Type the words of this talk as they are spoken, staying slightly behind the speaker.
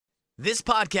This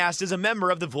podcast is a member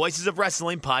of the Voices of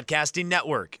Wrestling Podcasting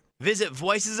Network. Visit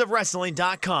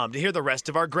voicesofwrestling.com to hear the rest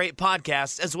of our great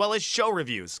podcasts, as well as show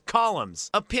reviews, columns,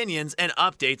 opinions, and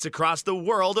updates across the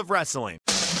world of wrestling.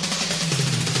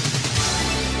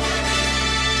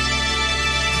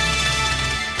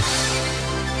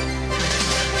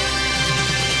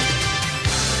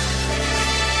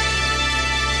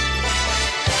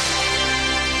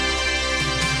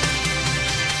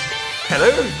 Hello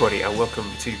everybody and welcome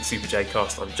to the Super J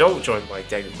Cast. I'm Joel, joined by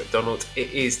David McDonald. It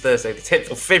is Thursday the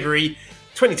 10th of February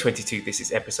 2022. This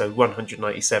is episode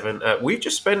 197. We've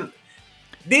just spent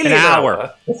nearly an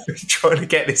hour trying to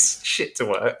get this shit to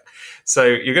work. So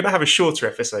you're going to have a shorter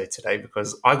episode today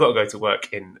because I've got to go to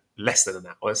work in less than an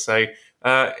hour. So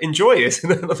enjoy it.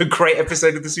 Another great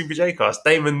episode of the Super J Cast.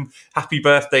 Damon, happy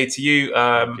birthday to you.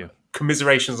 Thank you.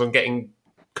 Commiserations on getting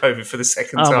COVID for the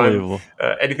second time.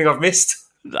 Anything I've missed?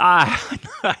 I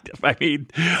mean,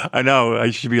 I know. I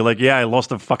should be like, yeah, I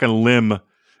lost a fucking limb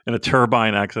in a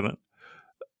turbine accident.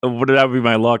 Would that be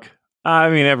my luck? I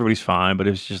mean, everybody's fine, but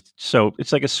it's just so,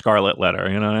 it's like a scarlet letter,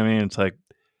 you know what I mean? It's like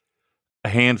a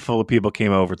handful of people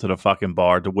came over to the fucking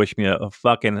bar to wish me a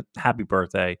fucking happy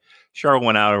birthday. Cheryl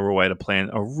went out of her way to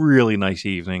plan a really nice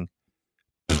evening.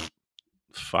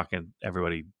 Fucking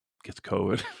everybody gets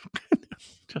COVID.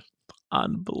 Just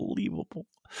unbelievable.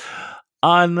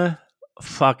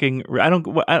 Fucking, I don't.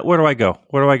 Where do I go?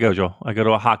 Where do I go, Joel? I go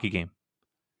to a hockey game.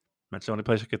 That's the only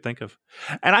place I could think of.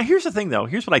 And here's the thing, though.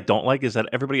 Here's what I don't like is that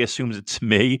everybody assumes it's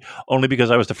me only because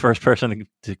I was the first person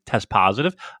to test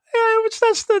positive.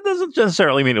 That doesn't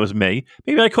necessarily mean it was me.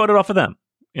 Maybe I caught it off of them.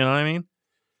 You know what I mean?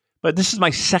 But this is my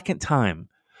second time,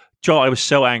 Joel. I was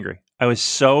so angry. I was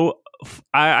so.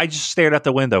 I just stared out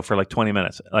the window for like 20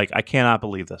 minutes. Like, I cannot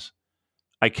believe this.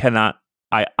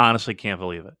 I honestly can't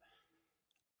believe it.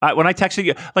 When I texted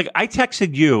you, I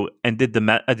texted you and did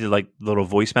I did like little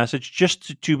voice message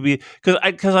just to be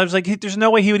because I was like, hey, there's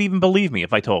no way he would even believe me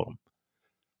if I told him.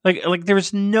 Like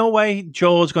there's no way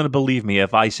Joel is going to believe me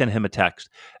if I send him a text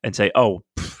and say, oh,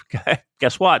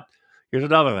 guess what? Here's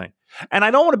another thing. And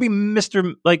I don't want to be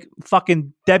Mr. like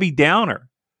fucking Debbie Downer.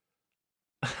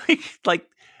 Like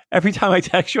every time I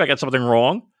text you, I got something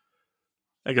wrong.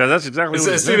 Because that's exactly what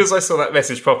as soon as I saw that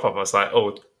message pop up, I was like,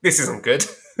 oh, this isn't good.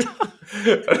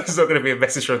 It's not going to be a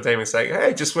message from Damon saying,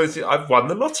 hey, I've won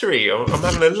the lottery. I'm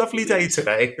having a lovely day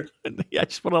today. Yeah, I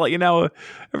just want to let you know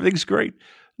everything's great.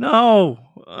 No.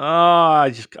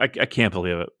 I can't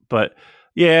believe it. But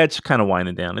yeah, it's kind of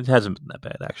winding down. It hasn't been that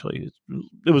bad, actually.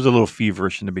 It was a little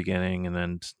feverish in the beginning and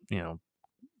then,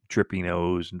 drippy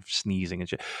nose and sneezing and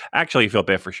shit. Actually, I feel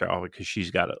bad for Cheryl because she's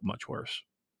got it much worse.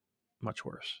 Much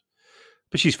worse.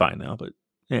 But she's fine now. But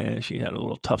yeah, she had a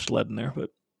little tough sled in there.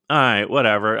 But all right,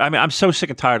 whatever. I mean, I'm so sick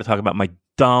and tired of talking about my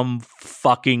dumb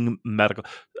fucking medical.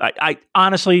 I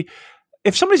honestly,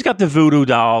 if somebody's got the voodoo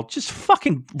doll, just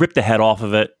fucking rip the head off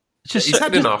of it. He's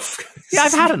had enough. Yeah,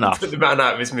 I've had enough. Put the man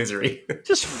out of his misery.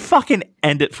 Just fucking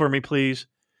end it for me, please.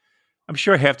 I'm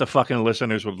sure half the fucking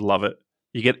listeners would love it.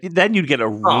 You'd get a and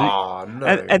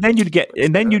then you'd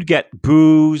get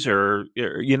booze or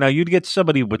you'd get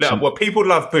somebody with some. Well, people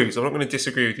love booze. I'm not going to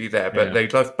disagree with you there, but they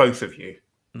love both of you.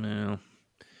 No,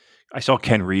 I saw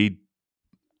Ken Reed.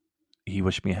 He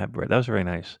wished me a happy birthday. That was very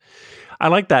nice. I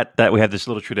like that we have this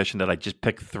little tradition that I just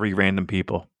pick 3 random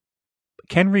people.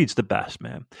 Ken Reed's the best,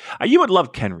 man. You would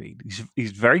love Ken Reed.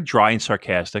 He's very dry and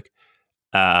sarcastic.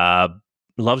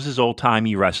 Loves his old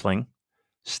timey wrestling,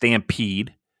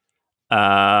 Stampede.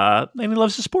 And he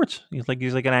loves the sports. He's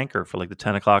like an anchor for like the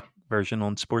 10 o'clock version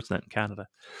on Sportsnet in Canada.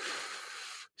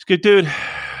 He's a good dude.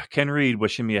 Ken Reed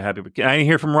wishing me a happy birthday. I didn't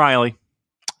hear from Riley.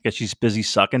 I guess she's busy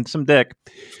sucking some dick.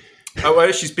 Oh,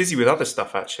 well, she's busy with other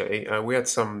stuff, actually. We had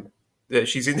some...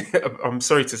 she's in... I'm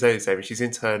sorry to say this, Amy. She's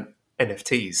into her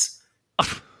NFTs.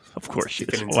 Of course she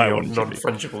is.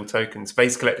 Non-fungible tokens.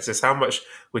 Base Collector says, how much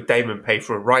would Damon pay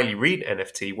for a Riley Reid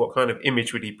NFT? What kind of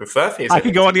image would he prefer for his I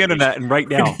could go on the internet and right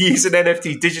now. Could he use an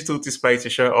NFT digital display to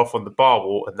show it off on the bar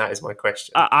wall? And that is my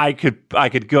question. I could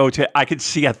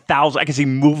see 1,000. I could see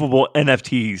movable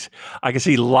NFTs. I could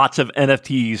see lots of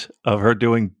NFTs of her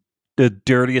doing the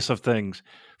dirtiest of things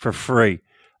for free.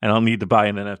 I don't need to buy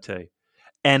an NFT.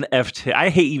 NFT. I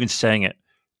hate even saying it.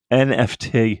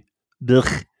 NFT.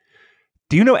 Ugh.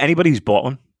 Do you know anybody who's bought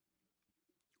one?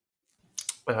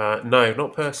 No,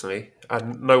 not personally.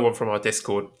 And no one from our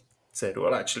Discord said,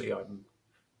 well, actually,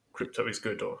 crypto is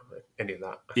good or any of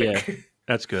that. I think. Yeah,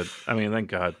 that's good. I mean, thank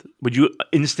God. Would you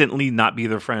instantly not be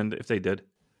their friend if they did?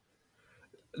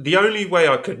 The only way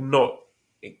I could not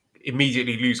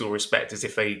immediately lose all respect is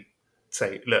if they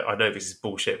say, look, I know this is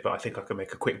bullshit, but I think I can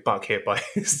make a quick buck here by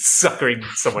suckering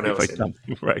someone else in.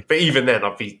 Right. But even then,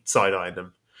 I'd be side-eyeing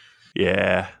them.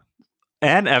 Yeah.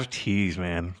 NFTs,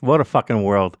 man. What a fucking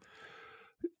world.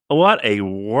 What a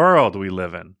world we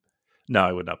live in. No,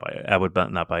 I would not buy it. I would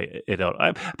not buy it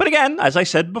out. But again, as I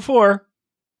said before,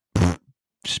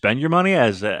 spend your money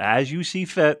as you see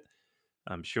fit.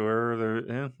 I'm sure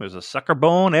there's a sucker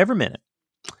born every minute.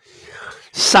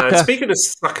 Sucker. Speaking of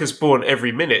suckers born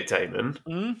every minute, Damon,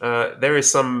 there is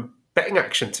some betting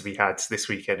action to be had this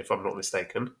weekend, if I'm not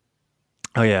mistaken.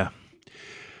 Oh, yeah.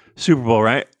 Super Bowl,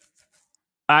 right?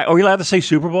 Are we allowed to say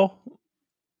Super Bowl?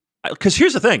 Because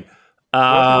here's the thing.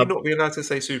 Why would we not be allowed to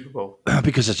say Super Bowl?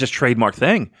 Because it's just trademark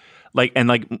thing. Like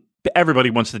everybody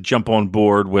wants to jump on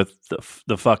board with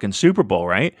the fucking Super Bowl,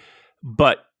 right?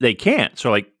 But they can't.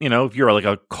 So if you're like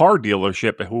a car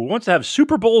dealership who wants to have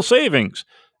Super Bowl savings,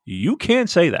 you can't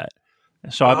say that.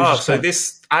 So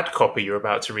this ad copy you're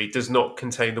about to read does not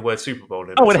contain the word Super Bowl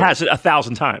in it. Oh, it has it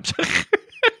 1,000 times.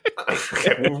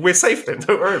 Okay, well, we're safe then.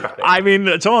 Don't worry about it. I mean,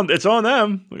 it's on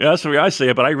them. That's the way I see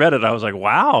it. But I read it. I was like,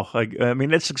 wow.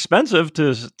 It's expensive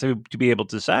to be able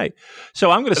to say.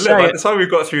 So I'm going to say, by the time we've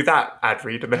got through that ad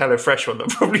read and the HelloFresh one, there'll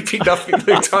probably be no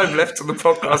time left on the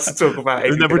podcast to talk about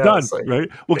anything never done, else, right?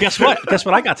 Well, guess what? Guess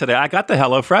what I got today? I got the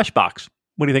HelloFresh box.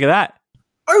 What do you think of that?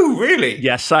 Oh, really?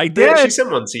 Yes, I did. They actually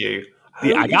sent one to you.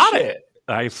 Yeah, I got it.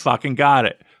 I fucking got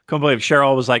it. Couldn't believe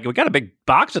Cheryl was like, we got a big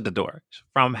box at the door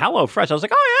from HelloFresh. I was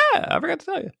like, oh, yeah, I forgot to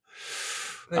tell you.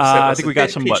 I think we got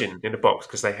some pigeon in a box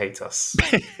because they hate us.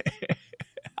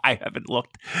 I haven't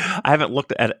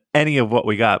looked at any of what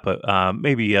we got, but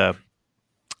maybe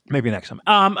next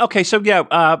time. Okay, so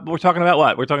yeah, we're talking about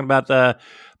what? We're talking about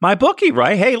my bookie,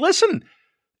 right? Hey, listen,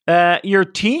 your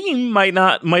team might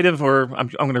have, or I'm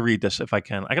going to read this if I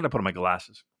can. I got to put on my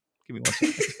glasses. Give me one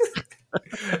second.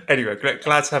 Anyway,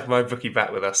 glad to have my bookie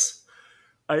back with us.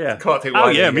 Oh yeah, can't think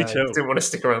why. Me too. Didn't want to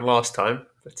stick around last time,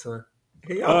 but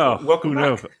welcome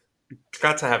back.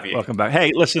 Glad to have you. Welcome back.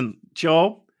 Hey, listen,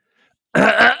 Joel,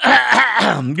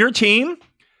 your team,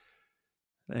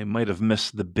 they might have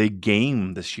missed the big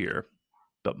game this year,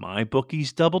 but my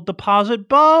bookie's double deposit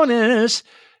bonus.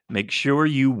 Make sure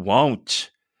you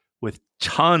won't, with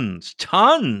tons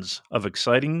of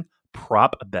exciting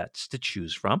prop bets to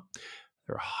choose from.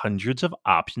 There are hundreds of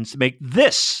options to make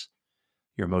this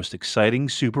your most exciting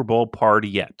Super Bowl party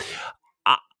yet.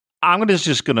 I'm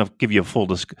just going to give you a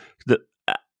full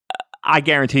I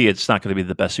guarantee it's not going to be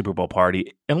the best Super Bowl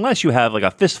party unless you have like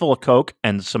a fistful of Coke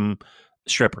and some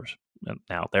strippers.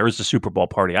 Now, there is the Super Bowl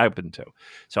party I've been to.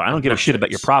 So I don't give a shit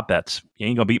about your prop bets. You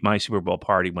ain't going to beat my Super Bowl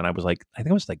party when I was I think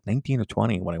I was 19 or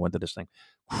 20 when I went to this thing.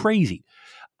 Crazy.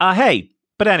 Hey,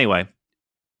 but anyway,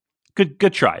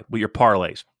 good try with your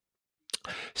parlays.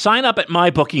 Sign up at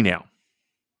MyBookie now.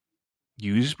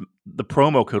 Use the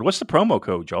promo code. What's the promo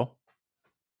code, Joel?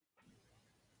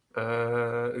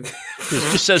 It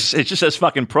just says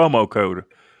fucking promo code,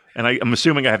 and I'm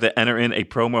assuming I have to enter in a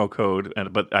promo code,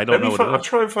 but I don't know. I'll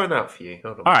try and find out for you.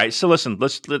 Hold on. All right, so listen,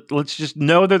 let's just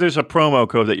know that there's a promo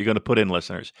code that you're going to put in,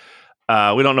 listeners.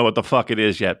 We don't know what the fuck it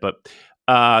is yet, but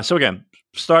so again,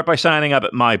 start by signing up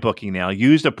at MyBookie now.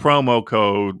 Use the promo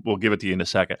code. We'll give it to you in a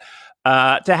second.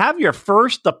 To have your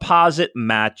first deposit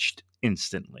matched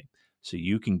instantly so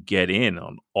you can get in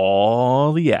on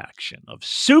all the action of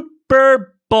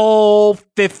Super Bowl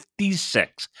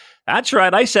 56. That's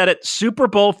right. I said it. Super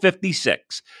Bowl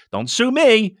 56. Don't sue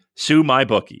me. Sue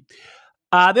MyBookie.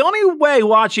 The only way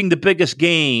watching the biggest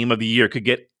game of the year could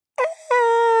get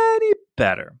any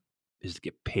better is to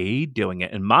get paid doing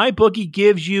it. And MyBookie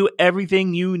gives you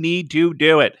everything you need to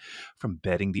do it, from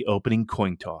betting the opening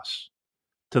coin toss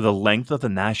to the length of the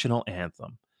national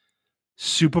anthem.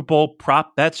 Super Bowl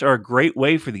prop bets are a great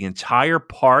way for the entire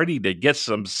party to get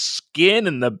some skin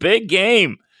in the big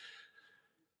game.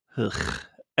 Ugh.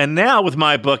 And now with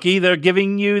MyBookie, they're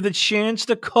giving you the chance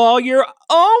to call your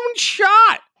own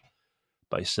shot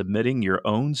by submitting your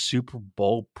own Super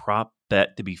Bowl prop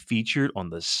bet to be featured on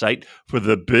the site for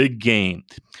the big game.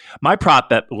 My prop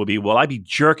bet will be, will I be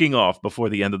jerking off before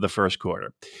the end of the first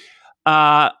quarter?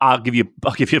 I'll give you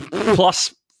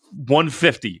plus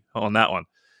 150 on that one.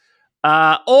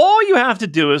 All you have to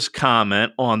do is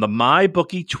comment on the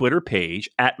MyBookie Twitter page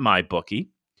at MyBookie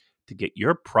to get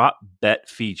your prop bet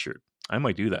featured. I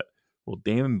might do that. We'll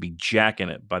damn be jacking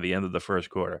it by the end of the first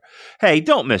quarter. Hey,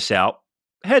 don't miss out.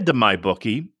 Head to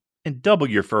MyBookie and double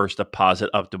your first deposit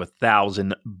up to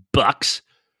 $1,000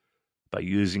 by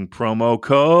using promo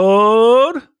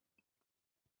code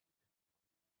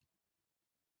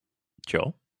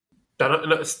Joe.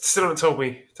 No, still haven't told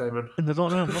me, Damon. I don't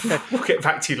know. Okay. We'll get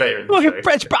back to you later in the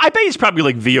show. I bet it's probably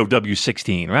like VOW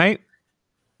 16, right?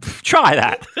 Try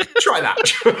that. Try that.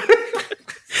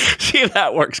 See if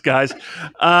that works, guys.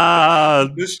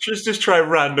 Just try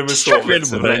random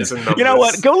assortments and numbers. You know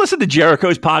what? Go listen to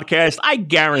Jericho's podcast. I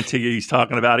guarantee you he's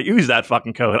talking about it. Use that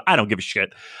fucking code. I don't give a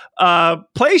shit.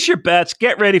 Place your bets.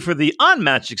 Get ready for the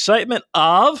unmatched excitement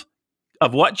of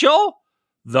what, Joel?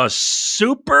 The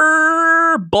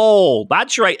Super Bowl.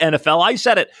 That's right, NFL. I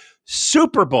said it.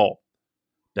 Super Bowl.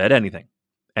 Bet anything.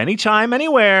 Anytime,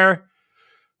 anywhere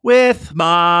with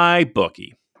my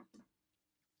bookie.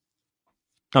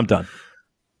 I'm done.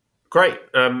 Great.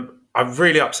 I'm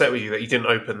really upset with you that you didn't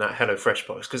open that HelloFresh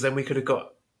box, because then we could have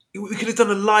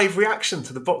done a live reaction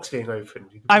to the box being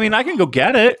opened. I mean, I can go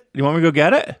get it. You want me to go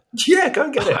get it? Yeah, go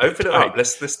and get it. Open it up. Right.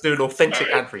 Let's do an authentic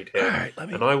ad read here. All right,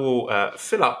 and I will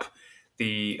fill up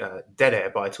the dead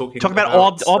air by talking about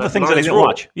all the things that I didn't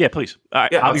watch. Yeah, please. All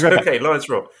right, yeah, I'll be right back. Okay, Lions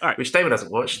Raw, right. which Damon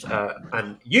hasn't watched,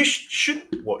 and you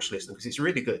should watch, listener, because it's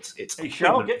really good. It's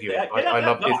appointment viewing. I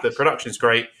love it. The production's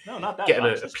great. No, not that. Getting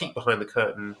a peek behind the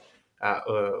curtain at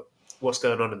what's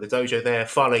going on in the dojo there.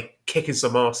 Farley kicking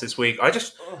some ass this week. I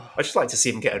just like to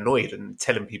see him get annoyed and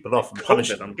telling people off and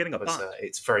punishing them. I'm getting a bump.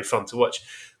 It's very fun to watch.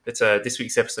 But this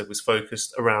week's episode was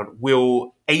focused around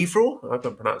Will Averill, I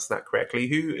don't pronounce that correctly,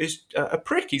 who is a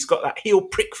prick. He's got that heel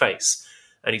prick face,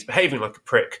 and he's behaving like a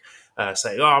prick,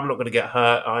 saying, "Oh, I'm not going to get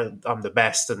hurt. I'm the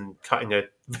best," and cutting a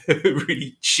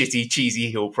really shitty,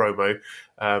 cheesy heel promo.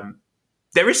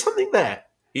 There is something there.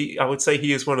 I would say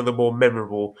he is one of the more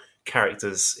memorable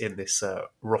characters in this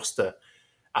roster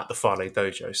at the Farley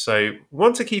Dojo. So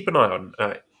one to keep an eye on.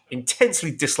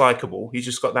 Intensely dislikable. He's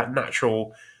just got that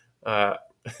natural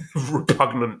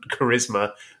repugnant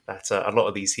charisma that a lot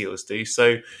of these healers do.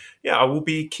 So yeah, I will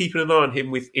be keeping an eye on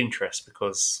him with interest,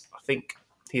 because I think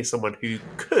he is someone who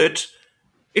could,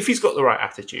 if he's got the right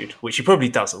attitude, which he probably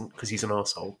doesn't because he's an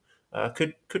arsehole,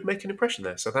 could make an impression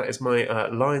there. So that is my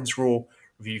Lions Raw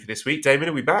review for this week. Damon,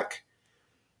 are we back?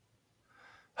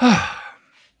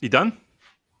 You done?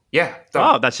 Yeah.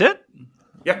 Done. Oh, that's it?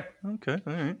 Yeah. Okay.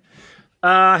 All right.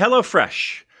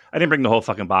 HelloFresh. I didn't bring the whole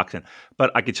fucking box in,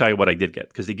 but I can tell you what I did get,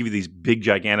 because they give you these big,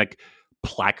 gigantic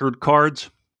placard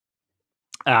cards.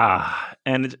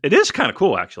 And it is kind of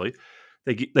cool, actually.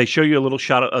 They show you a little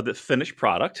shot of the finished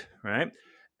product, right?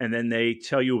 And then they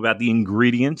tell you about the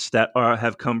ingredients that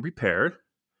have come prepared,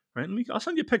 right? I'll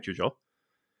send you a picture, Joel.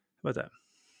 How about that?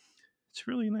 It's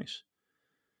really nice.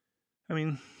 I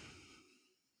mean,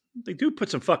 they do put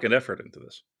some fucking effort into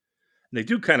this. And they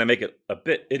do kind of make it a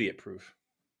bit idiot-proof.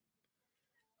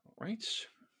 All right.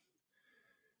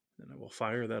 Then I will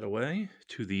fire that away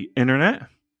to the internet.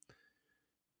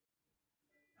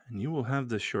 And you will have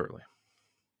this shortly.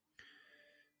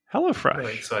 HelloFresh.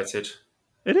 Very excited.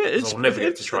 It is. I'll never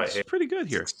get to try it here. It's pretty good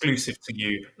here. It's exclusive to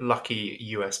you, lucky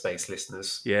US-based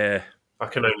listeners. Yeah. I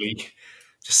can only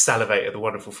just salivate at the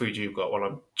wonderful food you've got while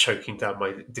I'm choking down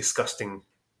my disgusting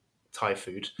Thai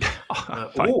food.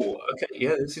 Okay.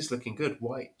 Yeah, this is looking good.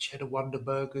 White cheddar Wonder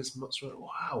Burgers, mozzarella.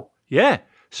 Wow. Yeah.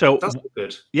 So it does look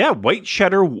good. Yeah, white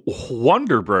cheddar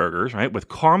Wonder Burgers, right, with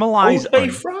caramelized Old Bay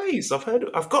fries.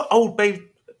 I've got Old Bay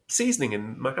seasoning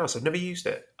in my house. I've never used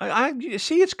it. I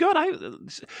see. It's good.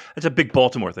 It's a big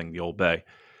Baltimore thing, the Old Bay.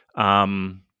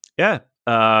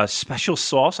 Special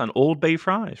sauce on Old Bay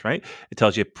fries, right? It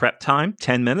tells you prep time,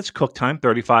 10 minutes, cook time,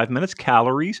 35 minutes,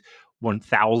 calories,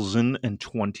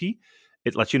 1,020.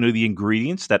 It lets you know the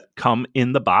ingredients that come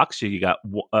in the box. So you got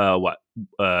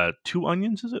 2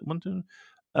 onions, is it?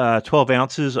 12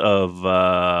 ounces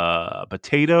of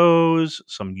potatoes,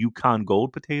 some Yukon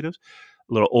Gold potatoes,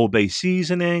 a little Old Bay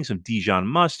seasoning, some Dijon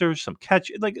mustard, some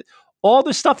ketchup. Like, all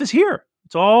this stuff is here.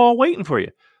 It's all waiting for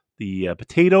you. The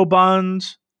potato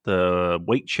buns, the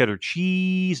white cheddar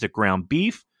cheese, the ground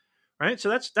beef, right? So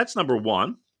that's number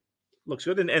one. Looks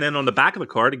good. And then on the back of the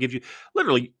card, it gives you,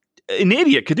 literally, an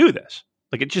idiot could do this.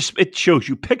 Like, it shows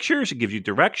you pictures. It gives you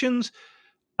directions.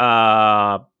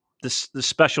 This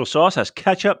special sauce has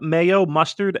ketchup, mayo,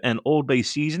 mustard, and Old Bay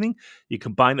seasoning. You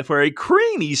combine it for a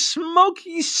creamy,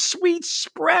 smoky, sweet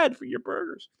spread for your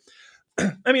burgers.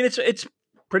 I mean, it's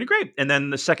pretty great. And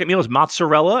then the second meal is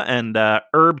mozzarella and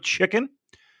herb chicken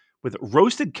with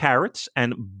roasted carrots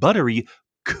and buttery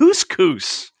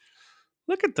couscous.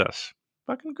 Look at this.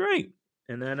 Fucking great.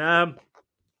 And then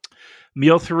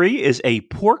meal 3 is a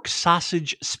pork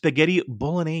sausage spaghetti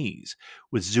bolognese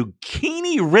with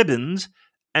zucchini ribbons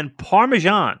and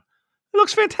Parmesan. It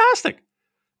looks fantastic.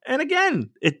 And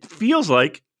again, it feels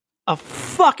like a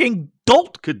fucking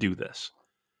dolt could do this.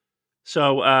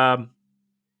 So,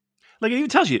 like, it even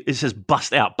tells you, it says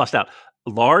bust out.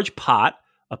 large pot,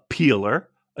 a peeler,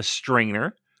 a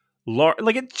strainer.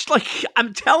 It's like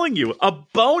I'm telling you, a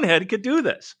bonehead could do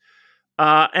this.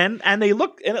 And it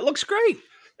looks great.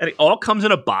 And it all comes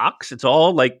in a box. It's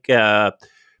all like it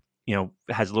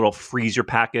has a little freezer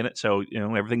pack in it, so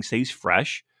everything stays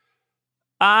fresh.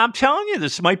 I'm telling you,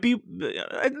 this might be.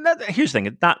 Here's the thing: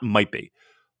 it not might be.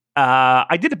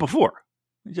 I did it before.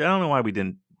 I don't know why we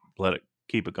didn't let it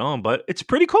keep it going, but it's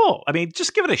pretty cool. I mean,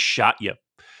 just give it a shot. You.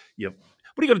 What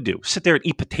are you going to do? Sit there and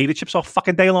eat potato chips all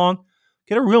fucking day long?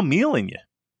 Get a real meal in you.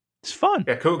 It's fun.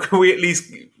 Yeah, can we at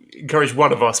least encourage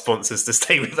one of our sponsors to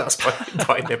stay with us by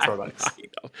buying their products?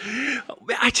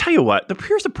 I tell you what,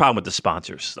 here's the problem with the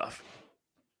sponsors stuff.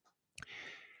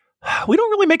 We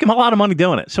don't really make them a lot of money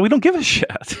doing it, so we don't give a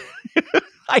shit.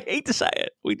 I hate to say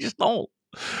it. We just don't.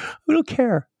 We don't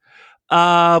care.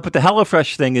 But the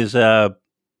HelloFresh thing is,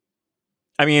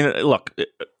 look,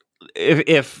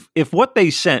 if what they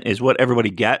sent is what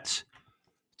everybody gets,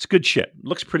 it's good shit. It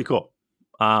looks pretty cool.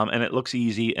 And it looks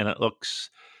easy, and it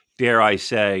looks, dare I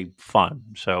say, fun.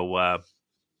 So,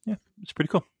 it's pretty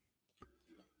cool.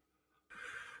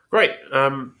 Great.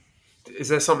 Is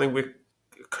there something we're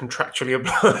contractually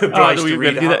obliged to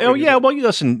read out? Oh, yeah. Well,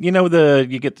 listen,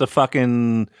 you get the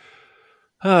fucking...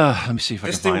 let me see if I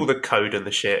can just do all the code and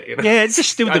the shit. Yeah,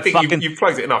 just do the fucking... I think you've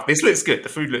plugged it enough. This looks good. The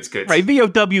food looks good. Right,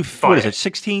 VOW, what is it,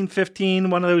 16, 15,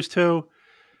 one of those two?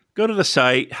 Go to the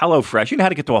site, HelloFresh. You know how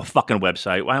to get to a fucking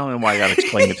website. I don't know why I got to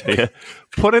explain it to you.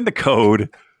 Put in the code.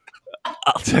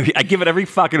 I'll tell you, I give it every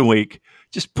fucking week.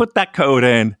 Just put that code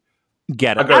in.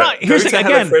 Get it. Here's the thing,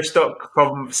 again.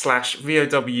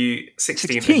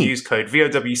 HelloFresh.com/VOW16 and use code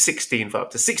VOW16 for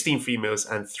up to 16 free meals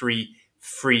and 3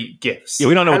 free gifts. Yeah,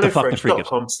 we don't know what the fuck the free gifts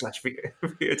are.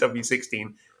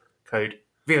 HelloFresh.com/VOW16 code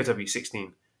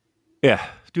VOW16. Yeah,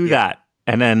 do that.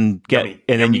 And then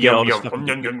you get all this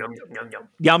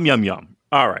yum, yum, yum.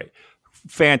 All right.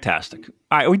 Fantastic.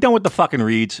 All right, are we done with the fucking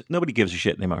reads? Nobody gives a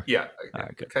shit anymore. Yeah.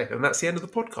 Okay, and that's the end of the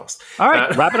podcast. All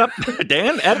right, wrap it up.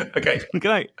 Dan, Ed. Okay. Good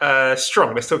night.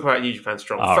 Strong. Let's talk about New Japan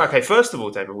Strong. Okay, first of all,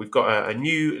 Damon, we've got a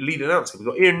new lead announcer. We've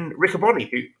got Ian Riccoboni,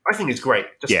 who I think is great.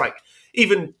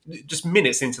 Even just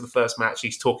minutes into the first match,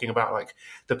 he's talking about like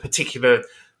the particular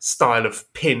style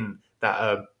of pin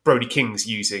that Brody King's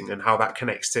using and how that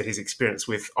connects to his experience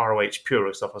with ROH Pure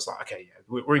and stuff. I was like, okay,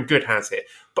 yeah, we're in good hands here.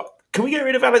 But can we get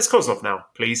rid of Alex Kozlov now,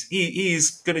 please? He is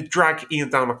going to drag Ian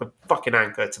down like a fucking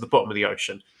anchor to the bottom of the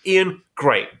ocean. Ian,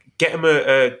 great. Get him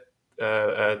a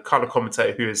kind of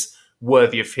commentator who is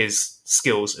worthy of his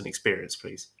skills and experience,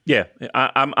 please. Yeah,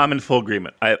 I'm in full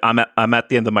agreement. I'm at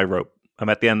the end of my rope. I'm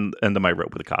at the end of my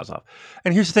rope with the Kozlov.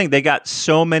 And here's the thing. They got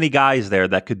so many guys there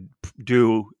that could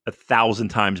do 1,000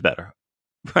 times better,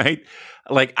 right?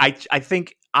 Like, I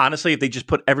think, honestly, if they just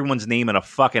put everyone's name in a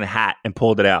fucking hat and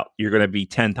pulled it out, you're going to be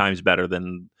 10 times better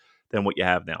than what you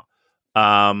have now.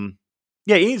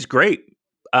 Yeah, Ian's great.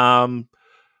 And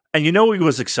he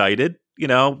was excited.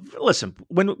 Listen,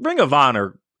 when Ring of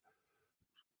Honor,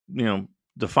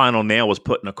 the final nail was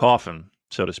put in a coffin,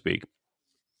 so to speak,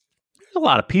 there's a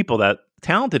lot of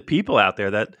talented people out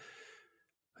there that,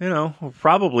 were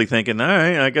probably thinking, all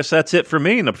right, I guess that's it for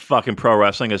me in the fucking pro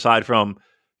wrestling, aside from,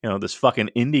 this fucking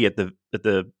indie at the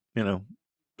the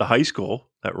high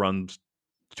school that runs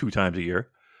 2 times a year.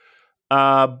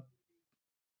 But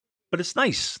it's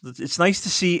nice. It's nice to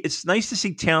see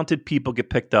talented people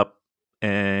get picked up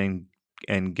and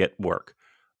get work.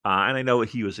 And I know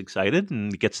he was excited,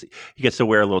 and he gets to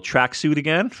wear a little tracksuit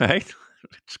again, right?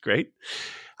 It's great.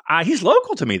 He's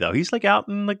local to me, though. He's like out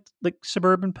in like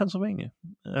suburban Pennsylvania,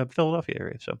 Philadelphia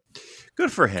area. So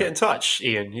good for him. Get in touch,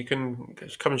 Ian. You can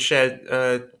come and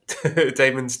share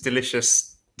Damon's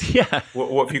delicious. Yeah.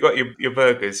 What have you got? Your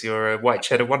burgers, your white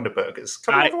cheddar Wonder Burgers.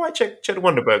 Come and have a white cheddar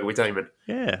Wonder Burger with Damon.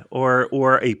 Yeah,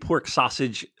 or a pork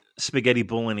sausage spaghetti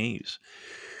bolognese.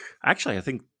 Actually, I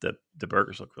think the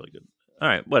burgers look really good. All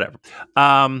right, whatever.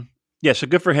 Yeah, so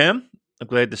good for him. I'm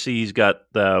glad to see he's got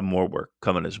more work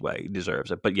coming his way. He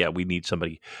deserves it. But yeah, we need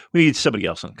somebody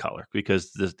else in color,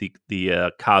 because the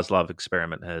Kozlov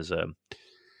experiment has I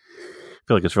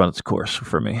feel like it's run its course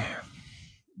for me.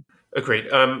 Agreed.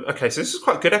 Okay, so this is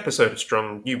quite a good episode of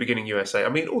Strong New Beginning USA. I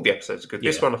mean, all the episodes are good.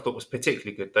 This one I thought was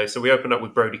particularly good, though. So we opened up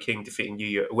with Brody King defeating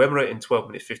Yuya Uemura in 12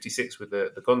 minutes 56 with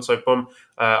the Gonzo bomb.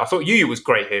 I thought Yuya was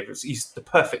great here. He's the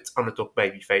perfect underdog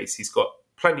babyface. He's got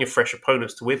plenty of fresh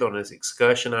opponents to with on his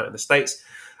excursion out in the States.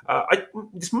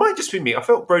 This might just be me. I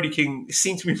felt Brody King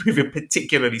seemed to be moving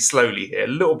particularly slowly here, a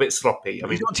little bit sloppy. I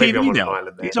mean, he's on TV now.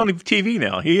 He's on TV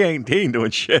now. He ain't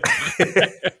doing shit.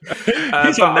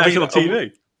 He's on national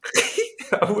TV.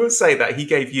 I will say that he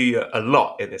gave Yuya a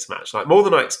lot in this match, like more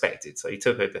than I expected. So he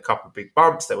took a couple of big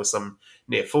bumps. There was some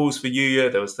near falls for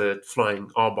Yuya. There was the flying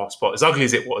armbar spot. As ugly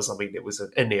as it was, I mean, it was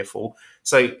a near fall.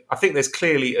 So I think there's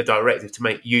clearly a directive to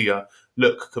make Yuya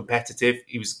look competitive.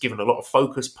 He was given a lot of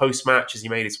focus post match as he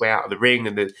made his way out of the ring,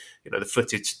 and the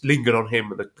footage lingered on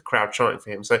him and the crowd chanting for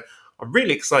him. So I'm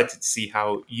really excited to see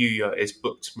how Yuya is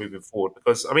booked moving forward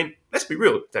because, I mean, let's be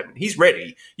real, Devin, he's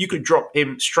ready. You could drop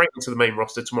him straight into the main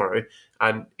roster tomorrow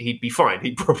and he'd be fine.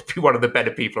 He'd probably be one of the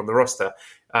better people on the roster.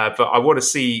 But I want to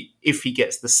see if he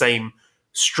gets the same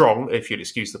strong, if you'll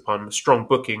excuse the pun, strong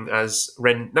booking as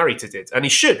Ren Narita did. And he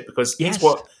should, because he's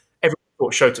what everyone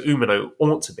thought Shota Umino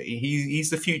ought to be.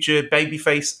 He's the future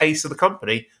babyface ace of the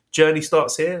company. Journey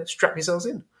starts here. Strap yourselves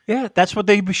in. Yeah, that's what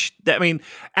I mean,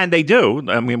 and they do.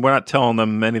 I mean, we're not telling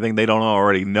them anything they don't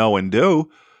already know and do.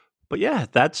 But yeah,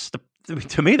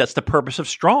 to me, that's the purpose of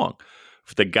Strong.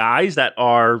 For the guys that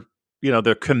are,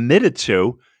 they're committed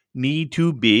to, need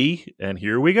to be, and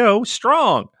here we go,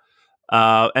 strong.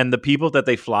 And the people that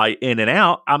they fly in and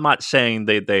out, I'm not saying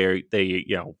they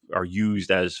are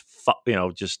used as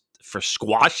just for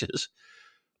squashes,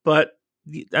 but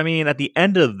I mean, at the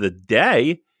end of the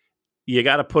day, you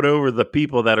got to put over the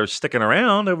people that are sticking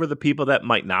around over the people that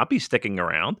might not be sticking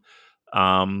around.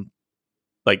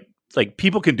 Like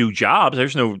people can do jobs.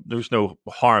 There's no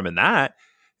harm in that.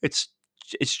 It's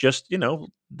just,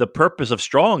 the purpose of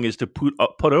Strong is to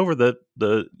put over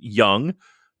the young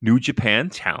New Japan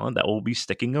talent that will be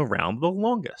sticking around the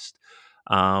longest.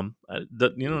 You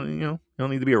don't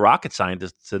need to be a rocket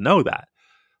scientist to know that.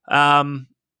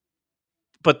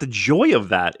 But the joy of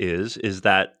that is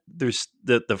that there's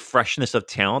the freshness of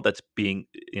talent that's being,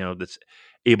 that's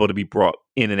able to be brought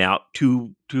in and out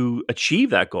to achieve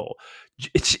that goal.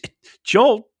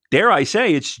 Joel, dare I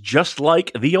say, it's just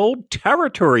like the old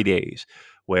territory days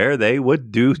where they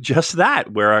would do just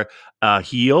that, where a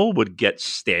heel would get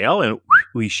stale and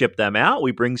we ship them out.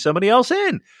 We bring somebody else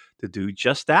in to do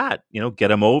just that, get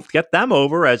them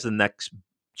over as the next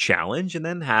challenge, and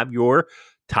then have your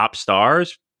top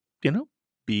stars,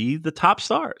 be the top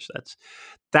stars.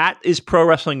 That is Pro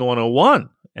Wrestling 101,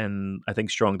 and I think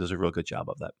Strong does a real good job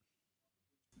of that.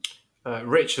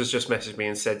 Rich has just messaged me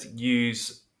and said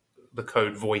use the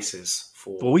code VOICES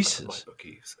for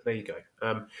MyBookie. So there you go.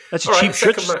 That's a cheap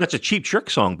trick. That's a Cheap Trick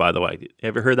song, by the way.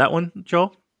 Ever heard that one,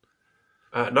 Joel?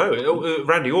 No,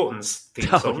 Randy Orton's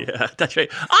theme song. Yeah, that's right.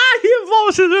 I hear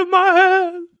voices in my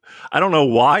head. I don't know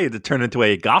why it turned into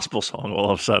a gospel song all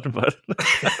of a sudden, but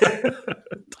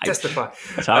testify.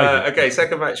 Okay,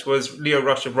 second match was Lio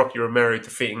Rush and Rocky Romero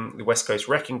defeating the West Coast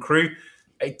Wrecking Crew.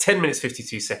 10 minutes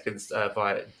 52 seconds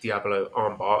via Diablo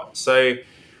armbar. So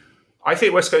I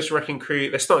think West Coast Wrecking Crew,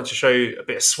 they're starting to show a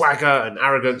bit of swagger and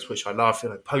arrogance, which I love,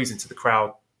 posing to the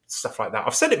crowd, stuff like that.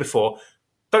 I've said it before,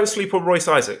 don't sleep on Royce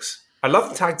Isaacs. I love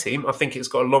the tag team. I think it's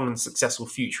got a long and successful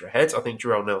future ahead. I think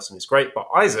Jarrell Nelson is great, but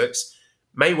Isaacs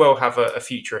may well have a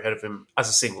future ahead of him as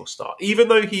a single star. Even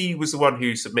though he was the one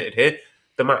who submitted here,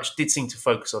 the match did seem to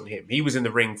focus on him. He was in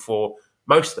the ring for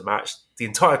most of the match, the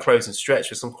entire closing stretch,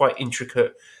 with some quite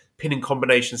intricate pinning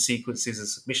combination sequences and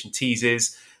submission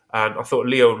teases. And I thought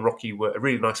Leo and Rocky were a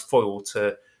really nice foil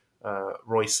to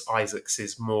Royce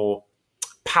Isaacs' more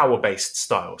power-based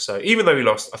style. So even though he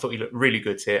lost, I thought he looked really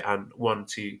good here and one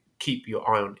to keep your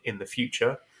eye on in the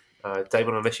future.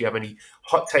 Damon, unless you have any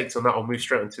hot takes on that, I'll move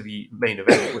straight into the main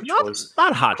event, which was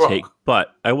not hot take,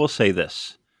 but I will say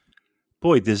this: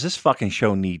 boy, does this fucking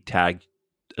show need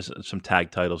some tag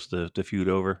titles to feud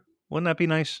over? Wouldn't that be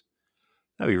nice?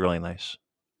 That'd be really nice.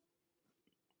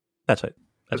 That's it.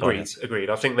 That's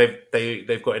Agreed. I think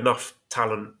they've got enough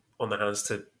talent on their hands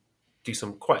to do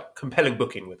some quite compelling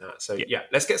booking with that. So yeah,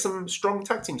 let's get some strong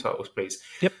tag team titles, please.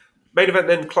 Yep. Main event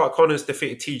then, Clark Connors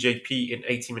defeated TJP in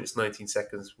 18 minutes 19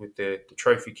 seconds with the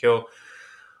trophy kill.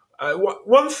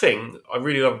 One thing I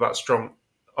really love about Strong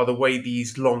are the way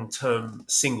these long-term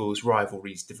singles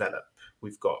rivalries develop.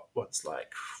 We've got ones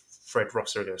like Fred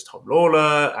Rosser against Tom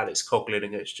Lawler, Alex Coughlin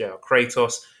against JR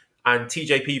Kratos, and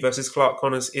TJP versus Clark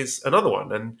Connors is another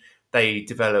one. And they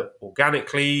develop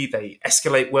organically, they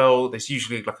escalate well. There's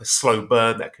usually like a slow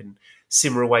burn that can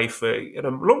simmer away for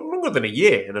longer than a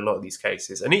year in a lot of these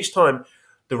cases. And each time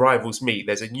the rivals meet,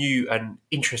 there's a new and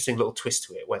interesting little twist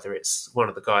to it, whether it's one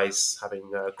of the guys having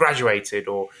graduated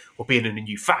or being in a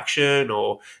new faction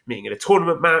or meeting in a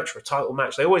tournament match or a title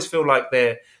match. They always feel like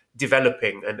they're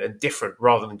developing and different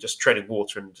rather than just treading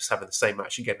water and just having the same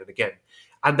match again and again.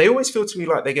 And they always feel to me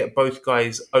like they get both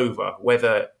guys over,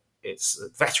 whether it's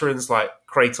veterans like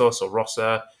Kratos or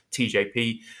Rosser,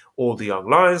 TJP, or the young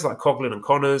lions like Coughlin and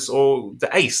Connors, or the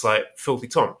ace like Filthy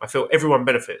Tom. I feel everyone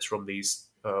benefits from these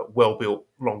well-built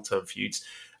long-term feuds.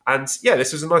 And yeah,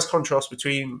 this was a nice contrast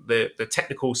between the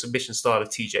technical submission style of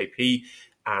TJP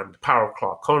and the power of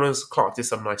Clark Connors. Clark did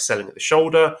some nice selling at the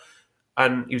shoulder,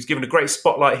 and he was given a great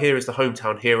spotlight here as the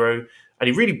hometown hero. And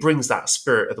he really brings that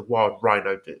spirit of the Wild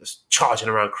Rhino that's charging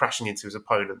around, crashing into his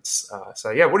opponents.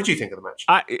 So yeah, what did you think of the match?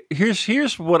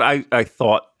 Here's what I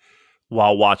thought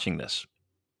while watching this.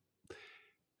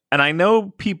 And I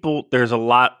know there's a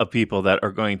lot of people that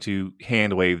are going to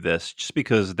hand wave this just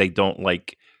because they don't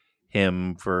like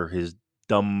him for his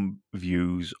dumb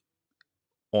views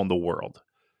on the world.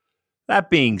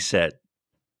 That being said,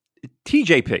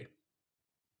 TJP,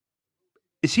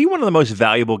 is he one of the most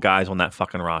valuable guys on that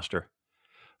fucking roster?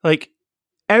 Like,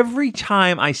 every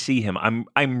time I see him,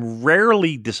 I'm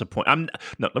rarely disappointed.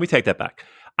 Let me take that back.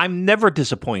 I'm never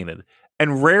disappointed.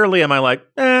 And rarely am I like,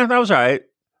 that was all right.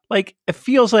 Like, it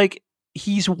feels like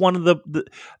he's one of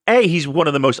he's one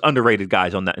of the most underrated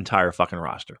guys on that entire fucking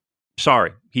roster.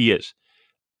 Sorry, he is.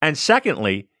 And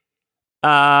secondly,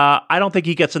 I don't think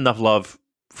he gets enough love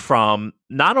from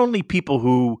not only people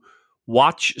who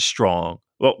watch Strong,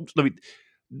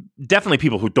 definitely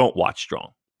people who don't watch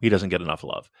Strong. He doesn't get enough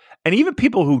love. And even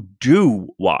people who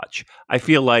do watch, I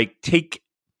feel like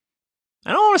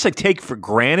I don't want to say take for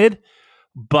granted,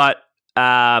 but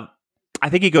I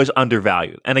think he goes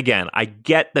undervalued. And again, I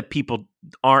get that people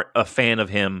aren't a fan of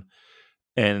him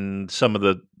and some of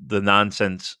the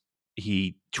nonsense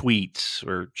he tweets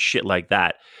or shit like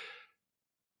that.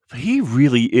 But he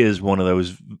really is one of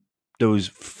those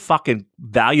fucking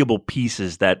valuable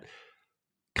pieces that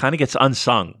kind of gets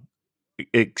unsung,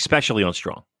 especially on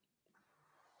Strong.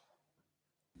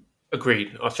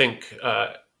 Agreed. I think,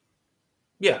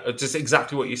 just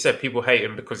exactly what you said. People hate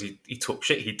him because he talks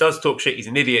shit. He does talk shit. He's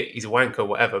an idiot. He's a wanker,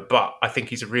 whatever. But I think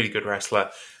he's a really good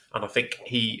wrestler. And I think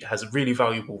he has a really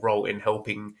valuable role in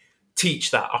helping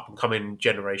teach that up-and-coming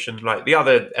generation, like the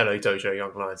other LA Dojo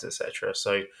Young Lions, etc.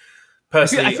 So,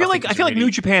 personally, I feel like New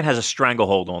Japan has a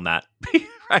stranglehold on that,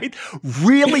 right?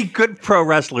 Really good pro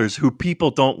wrestlers who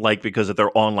people don't like because of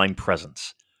their online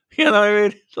presence. You know what I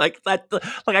mean? Like that.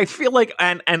 Like I feel like,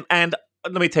 and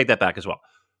let me take that back as well.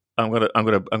 I'm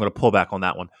gonna pull back on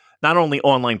that one. Not only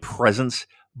online presence,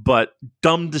 but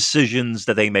dumb decisions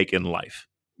that they make in life,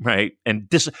 right? And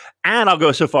I'll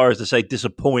go so far as to say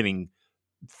disappointing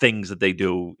things that they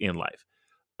do in life.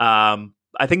 I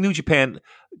think New Japan.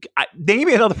 Name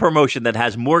me another promotion that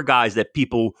has more guys that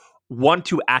people want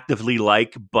to actively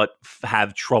like but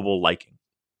have trouble liking.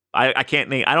 I can't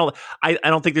name. I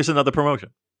don't think there's another promotion.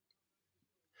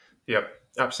 Yep,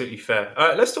 absolutely fair.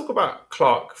 Let's talk about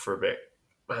Clark for a bit.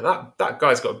 Man, that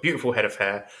guy's got a beautiful head of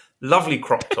hair, lovely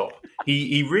crop top.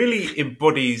 he really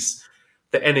embodies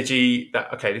the energy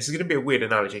that, okay, this is going to be a weird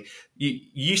analogy. You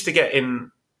used to get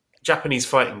in Japanese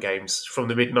fighting games from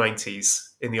the mid-90s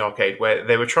in the arcade where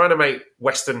they were trying to make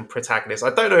Western protagonists. I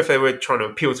don't know if they were trying to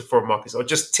appeal to foreign markets or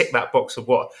just tick that box of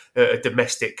what a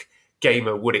domestic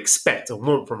gamer would expect or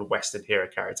want from a Western hero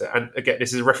character. And again,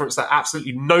 this is a reference that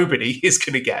absolutely nobody is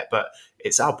going to get, but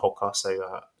it's our podcast,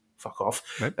 so fuck off.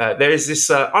 Right. There is this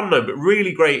unknown but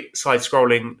really great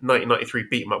side-scrolling 1993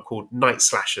 beat-em-up called Night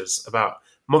Slashers about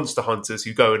monster hunters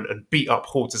who go and beat up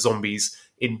hordes of zombies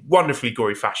in wonderfully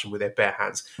gory fashion with their bare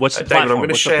hands. What's the platform?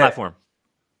 The platform?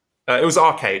 It was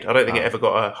arcade. I don't think it ever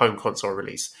got a home console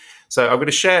release. So I'm going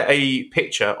to share a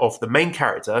picture of the main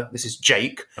character. This is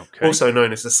Jake, also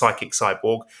known as the Psychic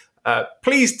Cyborg.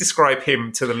 Please describe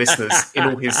him to the listeners in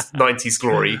all his 90s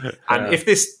glory. And if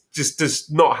this just does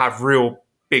not have real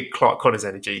big Clark Connors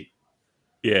energy.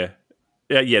 Yeah.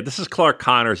 This is Clark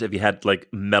Connors if he had like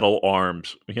metal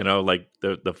arms, like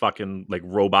the fucking like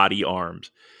robot-y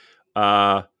arms.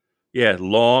 Long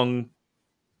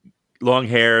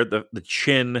hair, the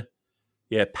chin.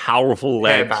 Yeah, powerful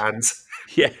legs. Hairbands.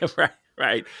 Yeah,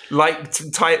 right. Like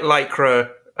tight lycra.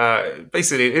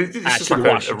 Basically, it's just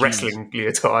like a wrestling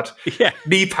leotard. Yeah,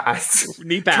 knee pads,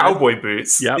 cowboy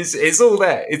boots. Yep. It's all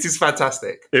there. It is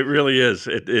fantastic. It really is.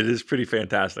 It is pretty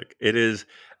fantastic. It is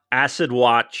acid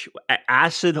washed,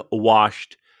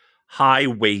 high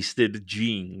waisted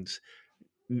jeans,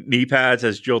 knee pads,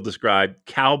 as Jill described,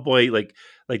 cowboy like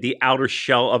the outer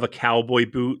shell of a cowboy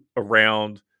boot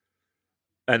around.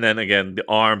 And then again, the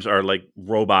arms are like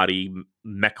robot-y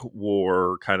mech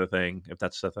war kind of thing, if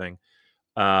that's the thing.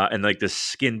 And like this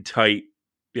skin tight,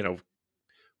 like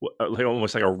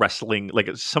almost like a wrestling, like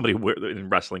somebody in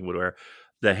wrestling would wear.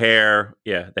 The hair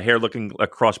looking a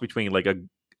cross between like a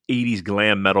 80s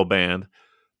glam metal band,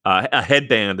 a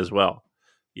headband as well.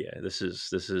 Yeah, this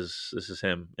is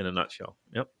him in a nutshell.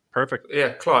 Yep, perfect.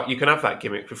 Yeah, Clark, you can have that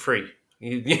gimmick for free.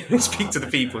 Speak to the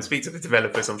people, speak to the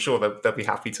developers. I'm sure they'll be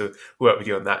happy to work with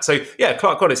you on that. So yeah,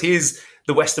 Clark Connors, he is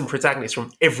the Western protagonist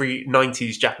from every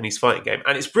 90s Japanese fighting game,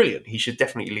 and it's brilliant. He should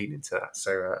definitely lean into that.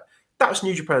 So that was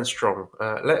New Japan Strong.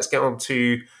 Let's get on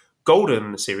to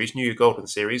Golden Series, New Year Golden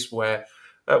Series, where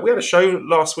we had a show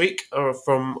last week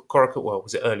from Korakuen, well,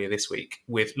 was it earlier this week,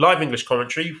 with live English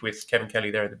commentary with Kevin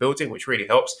Kelly there in the building, which really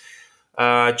helps.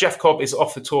 Jeff Cobb is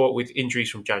off the tour with injuries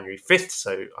from January 5th,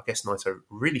 so I guess Naito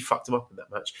really fucked him up in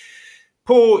that match.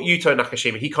 Poor Yuto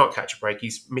Nakashima, he can't catch a break.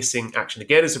 He's missing action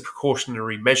again as a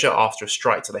precautionary measure after a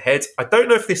strike to the head. I don't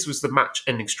know if this was the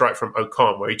match-ending strike from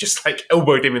Okan, where he just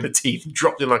elbowed him in the teeth and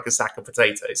dropped him like a sack of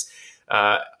potatoes.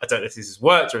 I don't know if this has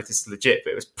worked or if this is legit,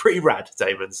 but it was pretty rad,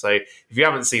 Damon. So if you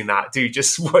haven't seen that, do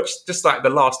just watch just like the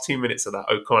last 2 minutes of that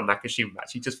Okan Nakashima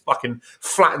match. He just fucking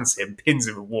flattens him, pins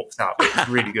him, and walks out. It's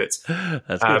really good.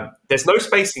 That's good. There's no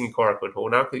spacing in Korakuen Hall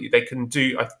now. They can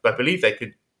do, I believe they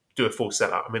could do a full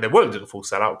sellout. I mean, they won't do a full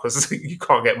sellout because you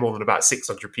can't get more than about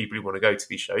 600 people who want to go to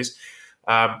these shows.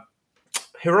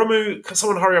 Hiromu, can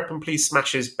someone hurry up and please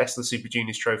smash his Best of the Super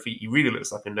Juniors trophy? He really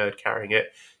looks like a nerd carrying it.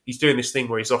 He's doing this thing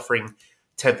where he's offering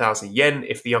 10,000 yen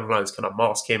if the Young Lions can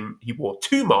unmask him. He wore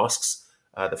 2 masks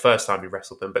the first time he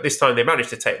wrestled them, but this time they managed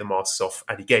to take the masks off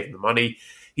and he gave him the money.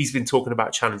 He's been talking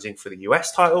about challenging for the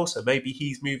US title, so maybe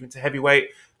he's moving to heavyweight,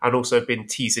 and also been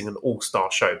teasing an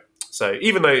all-star show. So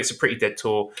even though it's a pretty dead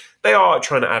tour, they are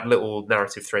trying to add little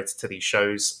narrative threads to these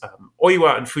shows.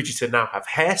 Oiwa and Fujita now have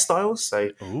hairstyles, so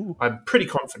I'm pretty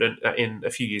confident that in a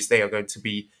few years they are going to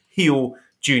be heel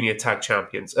junior tag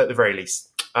champions at the very least.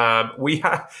 We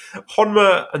have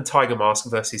Honma and Tiger Mask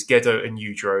versus Gedo and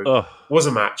Yujiro was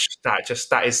a match that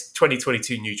is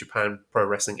 2022 New Japan Pro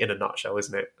Wrestling in a nutshell,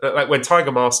 isn't it? Like when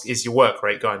Tiger Mask is your work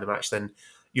rate guy in the match, then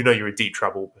you know you're in deep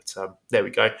trouble. But there we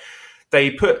go. They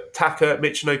put Taka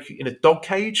Michinoku in a dog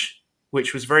cage,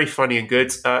 which was very funny and good.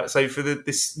 So for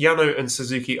this Yano and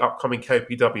Suzuki upcoming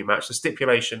KOPW match, the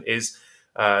stipulation is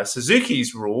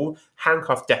Suzuki's rule,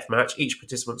 handcuff death match. Each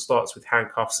participant starts with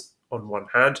handcuffs on one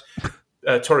hand.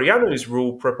 Toru Yano's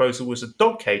rule proposal was a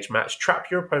dog cage match. Trap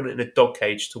your opponent in a dog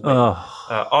cage to win.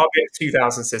 RBX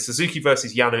 2000 says Suzuki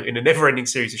versus Yano in a never-ending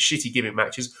series of shitty gimmick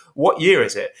matches. What year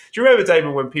is it? Do you remember,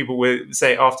 Damon, when people were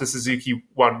saying after Suzuki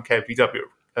won KOPW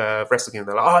wrestling game,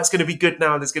 they're like, it's going to be good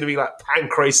now. There's going to be like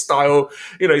Pancrase style,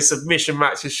 submission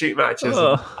matches, shoot matches.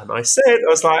 And I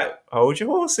was like, hold your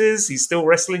horses. He's still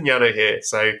wrestling Yano here.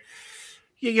 So,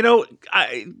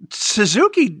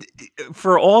 Suzuki,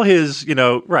 for all his,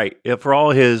 for all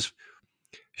his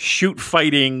shoot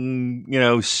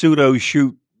fighting, pseudo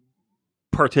shoot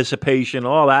participation,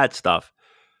 all that stuff,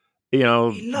 he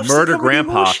loves murder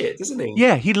grandpa, bullshit, doesn't he?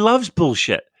 Yeah, he loves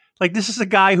bullshit. Like, this is a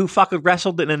guy who fucking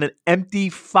wrestled in an empty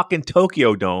fucking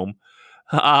Tokyo Dome,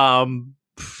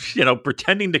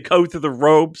 pretending to go through the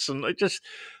ropes and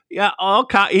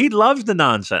he loves the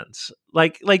nonsense.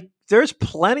 Like there's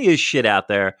plenty of shit out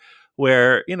there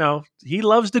where, he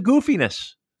loves the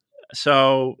goofiness.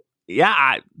 So,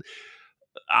 yeah,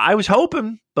 I was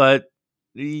hoping, but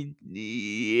yeah.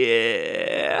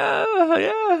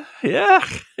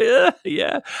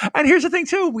 And here's the thing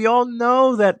too. We all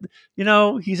know that,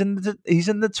 he's in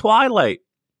the twilight.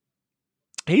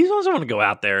 He doesn't want to go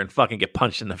out there and fucking get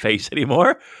punched in the face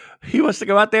anymore. He wants to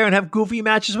go out there and have goofy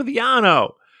matches with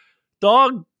Yano.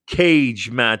 Dog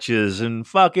cage matches and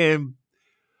fucking,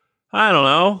 I don't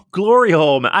know, glory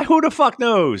hole. Who the fuck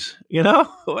knows?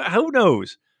 Who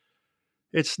knows?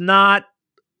 It's not.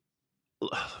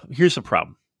 Here's the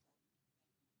problem.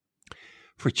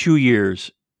 For 2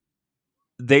 years,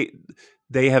 they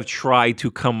have tried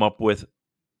to come up with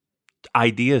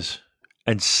ideas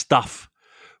and stuff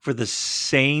for the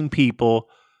same people.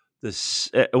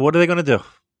 What are they going to do?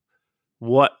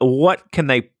 What can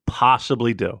they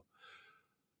possibly do?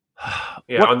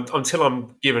 Yeah, until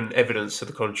I'm given evidence to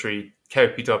the contrary,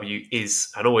 KOPW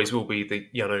is and always will be the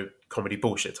comedy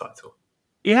bullshit title.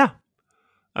 Yeah,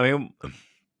 I mean,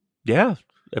 yeah.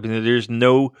 I mean, there's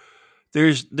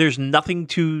nothing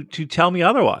to tell me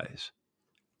otherwise.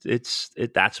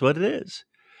 That's what it is.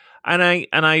 And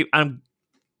I'm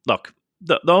look,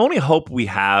 the only hope we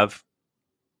have,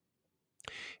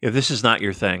 if this is not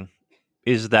your thing,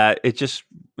 is that it's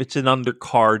an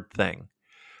undercard thing.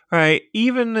 All right,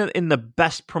 even in the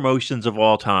best promotions of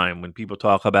all time, when people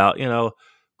talk about,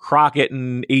 Crockett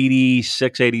in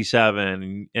 86,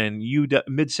 87 and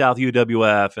Mid-South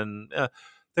UWF, and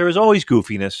there is always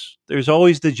goofiness. There's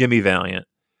always the Jimmy Valiant.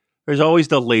 There's always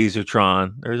the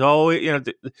Lasertron. There's always,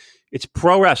 it's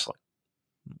pro wrestling.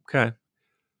 Okay.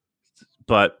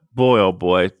 But boy, oh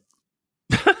boy.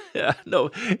 No,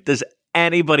 does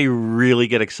anybody really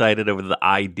get excited over the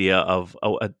idea of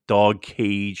a dog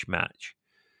cage match.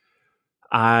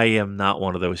 I am not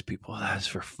one of those people. That's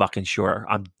for fucking sure.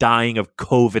 I'm dying of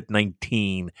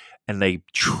COVID-19 and they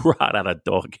trot out a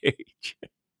dog cage.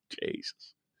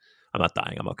 Jesus. I'm not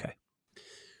dying. I'm okay.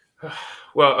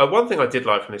 Well, one thing I did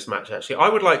like from this match, actually, I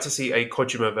would like to see a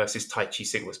Kojima versus Taichi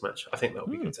singles match. I think that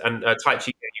would be good. And Taichi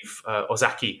gave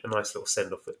Ozaki a nice little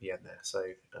send-off at the end there. So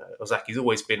Ozaki's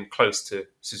always been close to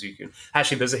Suzuki.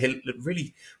 Actually, there's a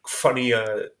really funny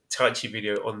Taichi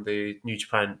video on the New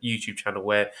Japan YouTube channel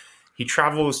where he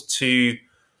travels to,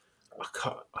 I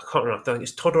can't remember, I think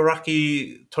it's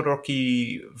Todoroki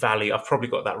Valley. I've probably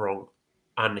got that wrong.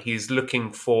 And he's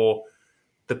looking for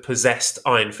the possessed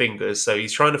Iron Fingers. So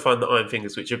he's trying to find the Iron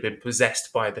Fingers which have been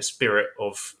possessed by the spirit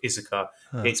of Iizuka.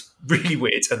 Huh. It's really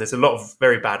weird and there's a lot of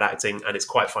very bad acting and it's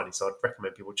quite funny. So I'd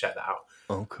recommend people check that out.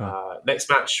 Okay. Next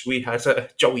match, we had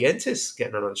Joey Entis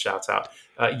getting another shout out.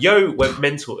 Yo went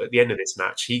mental at the end of this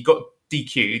match. He got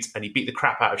DQ'd and he beat the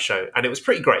crap out of Sho and it was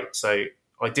pretty great. So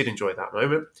I did enjoy that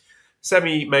moment.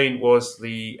 Semi-main was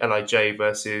the LIJ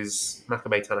versus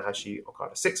Makabe Tanahashi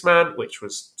Okada 6-man, which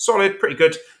was solid, pretty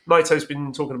good. Naito's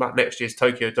been talking about next year's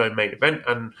Tokyo Dome main event,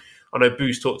 and I know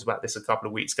Boo's talked about this a couple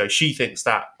of weeks ago. She thinks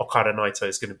that Okada Naito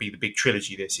is going to be the big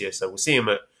trilogy this year, so we'll see him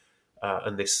at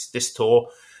on this tour.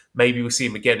 Maybe we'll see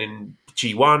him again in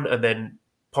G1, and then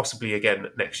possibly again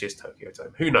at next year's Tokyo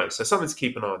Dome. Who knows? So something to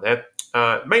keep an eye on there.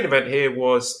 Main event here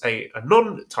was a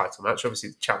non-title match. Obviously,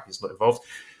 the champion's not involved.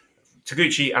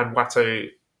 Taguchi and Wato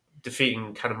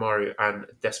defeating Kanemaru and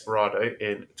Desperado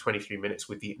in 23 minutes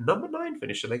with the number 9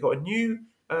 finisher. They got a new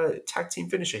tag team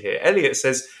finisher here. Elliot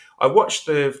says, I watched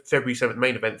the February 7th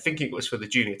main event thinking it was for the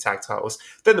junior tag titles.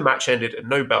 Then the match ended and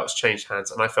no belts changed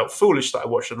hands. And I felt foolish that I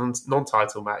watched a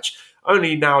non-title match.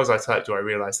 Only now as I typed do I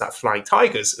realise that Flying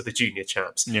Tigers are the junior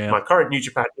champs. Yeah. My current New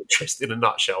Japan interest in a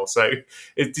nutshell. So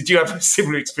did you have a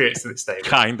similar experience to this, David?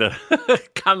 Kinda.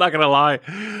 I'm not going to lie.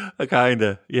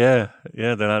 Kinda. Yeah.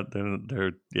 Yeah.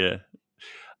 They're yeah.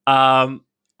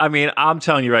 I mean, I'm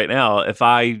telling you right now, if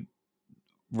I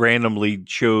randomly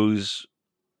chose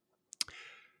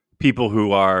people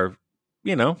who are,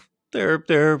 you know,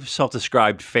 they're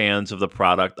self-described fans of the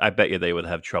product, I bet you they would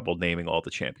have trouble naming all the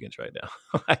champions right now.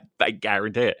 I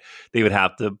guarantee it. They would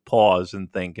have to pause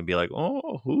and think and be like,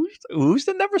 oh, who's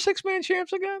the number 6-man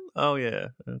champs again? Oh, yeah.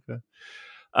 Okay.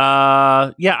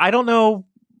 Yeah, I don't know.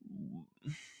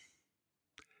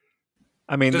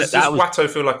 I mean, does Wato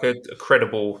feel like a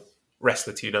credible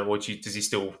wrestler to you now, or does he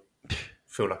still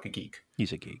feel like a geek?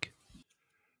 He's a geek.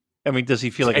 I mean, does he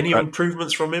feel like any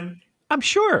improvements from him? I'm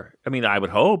sure. I mean, I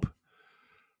would hope.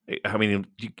 I mean,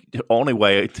 the only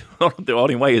way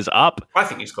is up. I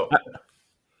think he's got better.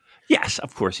 Yes,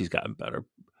 of course he's gotten better.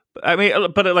 I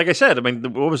mean, but like I said, I mean,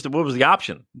 what was the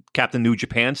option? Captain New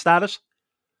Japan status?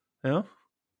 You know?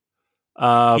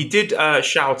 He did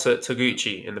shout at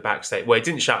Taguchi in the backstage. Well, he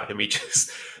didn't shout at him. He just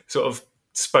sort of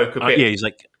spoke a bit. Yeah, he's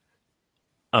like,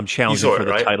 I'm challenging for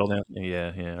the title now.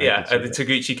 Yeah. Yeah, and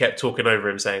Taguchi kept talking over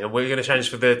him, saying, "We're going to challenge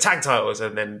for the tag titles."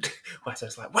 And then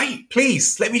Wato's like, "Wait,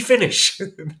 please, let me finish."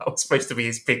 That was supposed to be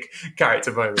his big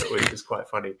character moment, which was quite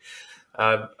funny.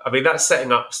 I mean, that's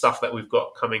setting up stuff that we've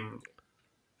got coming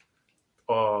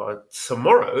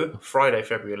tomorrow, Friday,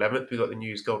 February 11th. We've got the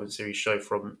News Golden Series show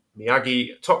from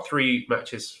Miyagi. Top 3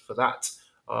 matches for that.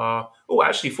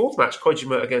 Actually, 4th match,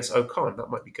 Kojima against Okan. That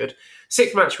might be good.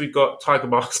 6th match, we've got Tiger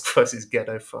Mask versus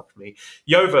Gedo. Fuck me.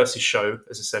 Yo versus Sho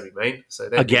as a semi-main. So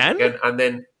again? And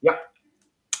then, yeah,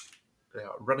 they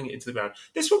are running it into the ground.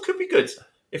 This one could be good.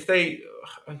 If it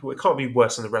can't be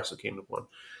worse than the Wrestle Kingdom one.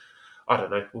 I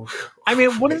don't know. I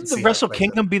mean, wouldn't the Wrestle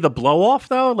Kingdom be the blow-off,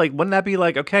 though? Like, wouldn't that be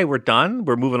like, okay, we're done,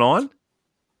 we're moving on?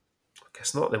 I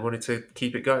guess not. They wanted to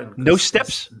keep it going. No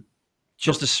steps?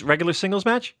 Just a regular singles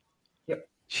match? Yep.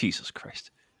 Jesus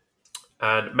Christ.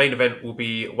 And main event will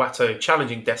be Wato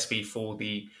challenging Despi for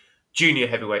the Junior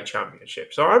Heavyweight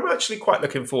Championship. So I'm actually quite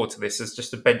looking forward to this as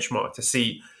just a benchmark to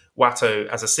see Wato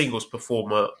as a singles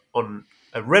performer on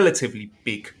a relatively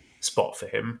big spot for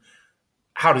him.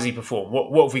 How does he perform?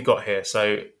 What have we got here?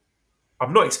 So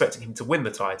I'm not expecting him to win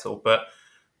the title, but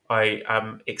I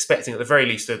am expecting at the very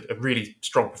least a really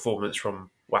strong performance from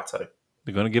Wato.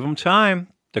 They're going to give him time.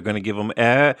 They're going to give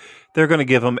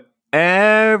him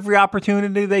every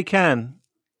opportunity they can.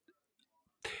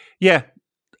 Yeah,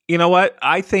 you know what?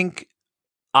 I think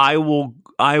I will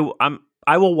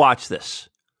watch this,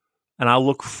 and I'll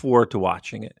look forward to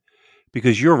watching it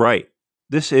because you're right.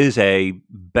 This is a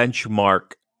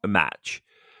benchmark match.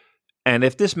 And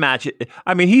if this match,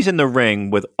 I mean, he's in the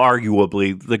ring with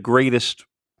arguably the greatest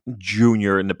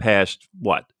junior in the past,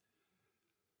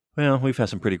 Well, we've had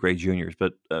some pretty great juniors,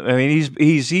 but I mean,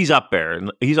 he's up there,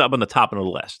 and he's up on the top of the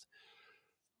list.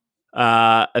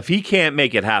 If he can't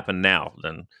make it happen now,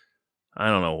 then I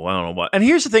don't know what. And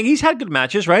here's the thing: he's had good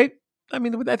matches, right? I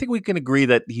mean, I think we can agree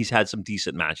that he's had some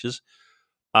decent matches.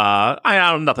 I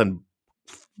don't nothing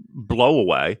blow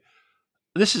away.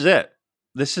 This is it.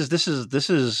 This is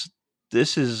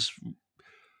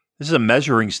a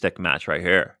measuring stick match right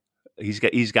here. He's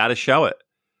got to show it.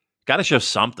 Got to show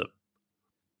something.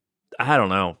 I don't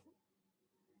know.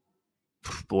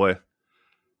 Boy.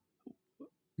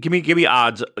 Give me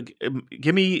odds.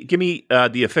 Give me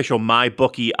the official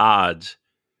MyBookie odds.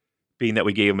 Being that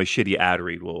we gave him a shitty ad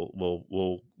read,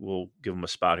 we'll give him a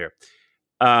spot here.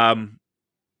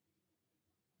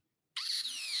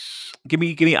 Give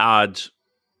me odds.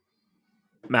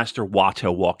 Master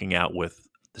Wato walking out with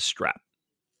the strap.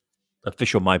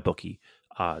 Official MyBookie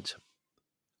odds.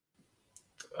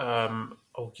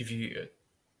 I'll give you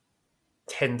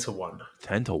 10-1.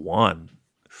 10-1.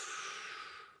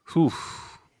 Whew.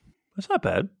 That's not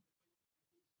bad.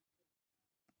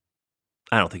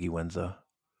 I don't think he wins though.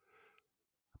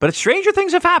 But stranger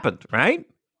things have happened, right?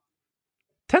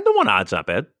 10-1 odds, not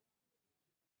bad.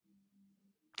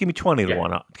 Give me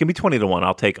 20-1. Give me 20-1.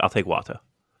 I'll take Wato.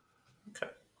 Okay.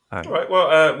 All right.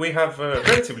 Well, we have a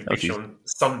relatively big show on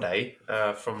Sunday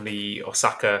from the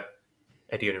Osaka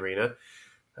Edion Arena.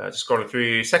 Just scrolling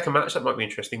through second match, that might be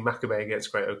interesting. Makabe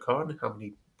against Great Okan. How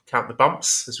many count the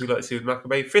bumps, as we like to see with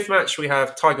Makabe? Fifth match, we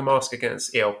have Tiger Mask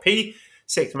against ELP.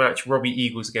 Sixth match, Robbie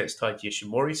Eagles against Taiji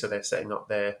Ishimori. So they're setting up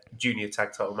their junior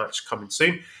tag title match coming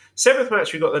soon. Seventh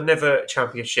match, we've got the Never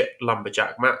Championship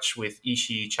Lumberjack match with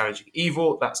Ishii challenging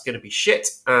Evil. That's going to be shit.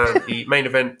 And the main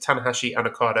event, Tanahashi and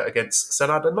Okada against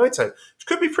Sanada Naito, which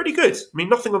could be pretty good. I mean,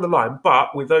 nothing on the line,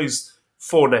 but with those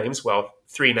four names, well,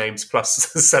 three names plus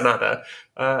Sanada,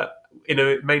 in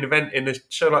a main event in a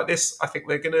show like this, I think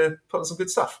they're going to put on some good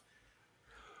stuff.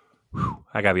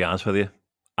 I got to be honest with you.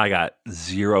 I got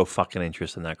zero fucking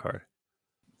interest in that card.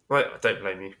 Well, I don't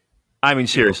blame you. I mean,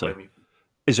 seriously.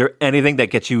 Is there anything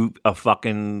that gets you a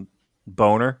fucking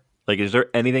boner? Like, is there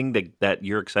anything that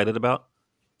you're excited about?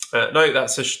 No,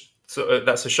 that's a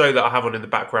show that I have on in the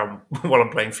background while I'm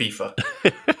playing FIFA.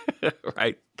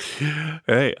 Right.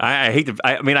 I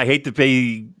hate to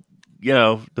be,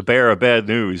 the bearer of bad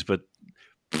news, but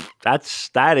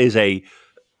that is a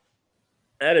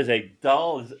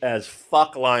dull as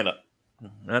fuck lineup.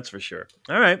 That's for sure.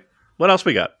 All right. What else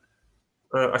we got?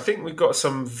 I think we've got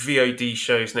some VOD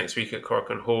shows next week at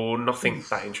Korakuen Hall. Nothing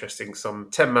that interesting. Some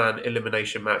 10-man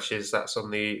elimination matches. That's on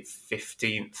the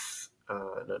 15th.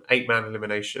 An 8-man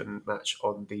elimination match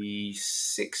on the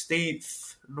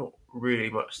 16th. Not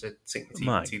really much to sink the teeth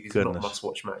into. These are not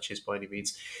must-watch matches by any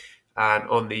means. And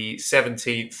on the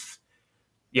 17th,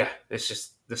 it's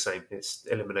just the same. It's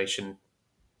elimination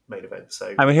main event.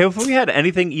 So I mean, have we had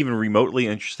anything even remotely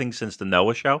interesting since the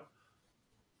Noah show?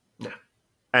 No.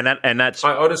 And that's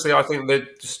I think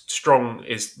that Strong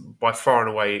is by far and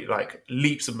away like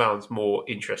leaps and bounds more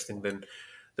interesting than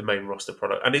the main roster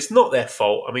product, and it's not their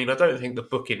fault. I mean, I don't think the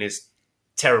booking is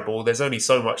terrible. There's only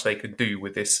so much they can do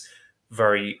with this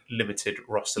very limited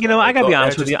roster. I gotta be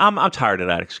honest with you. I'm tired of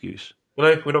that excuse.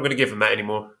 No, we're not going to give them that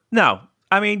anymore. No,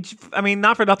 I mean,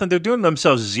 not for nothing. They're doing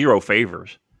themselves zero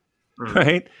favors,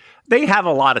 right? They have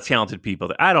a lot of talented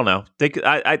people. I don't know.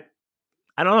 I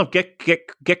don't know.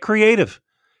 Get creative.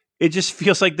 It just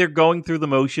feels like they're going through the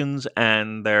motions,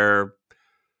 and they're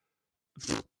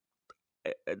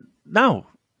no.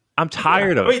 I'm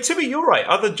tired of it. Wait, to me, you're right.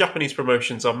 Other Japanese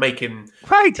promotions are making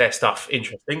their stuff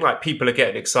interesting. Like, people are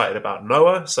getting excited about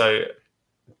Noah, so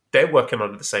they're working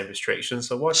under the same restrictions.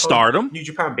 So why can't New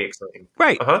Japan be exciting?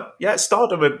 Right. Yeah,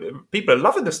 Stardom. People are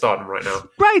loving the Stardom right now.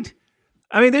 Right.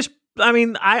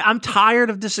 I'm tired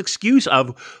of this excuse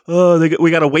of,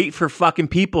 we got to wait for fucking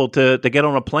people to get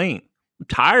on a plane. I'm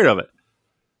tired of it.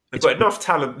 They've got enough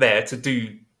talent there to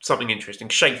do something interesting,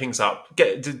 shake things up,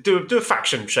 do a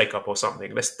faction shake up or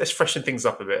something. Let's freshen things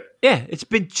up a bit. Yeah, it's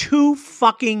been 2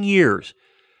 fucking years.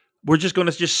 We're just going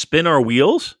to just spin our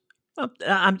wheels.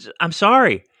 I'm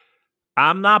sorry.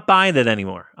 I'm not buying it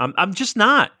anymore. I'm just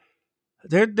not.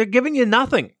 They're giving you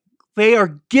nothing. They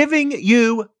are giving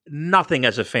you nothing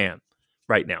as a fan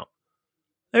right now.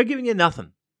 They're giving you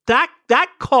nothing. That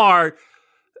card.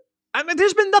 I mean,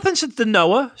 there's been nothing since the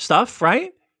Noah stuff,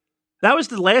 right? That was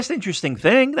the last interesting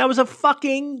thing. That was a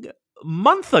fucking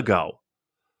month ago.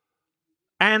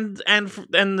 And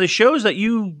the shows that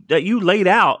you laid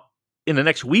out in the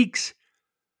next weeks,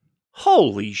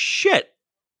 holy shit.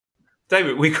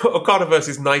 David, we got Okada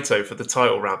versus Naito for the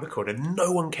title round the corner.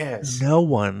 No one cares. No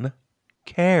one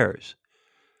cares.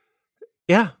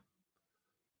 Yeah.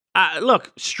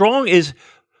 Look, Strong is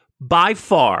by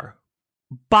far,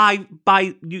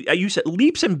 you said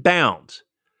leaps and bounds,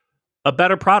 a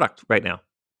better product right now.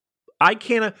 I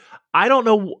don't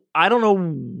know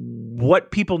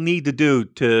what people need to do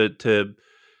to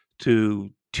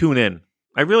tune in.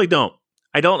 I really don't.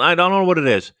 I don't know what it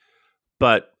is,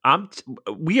 but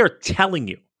we are telling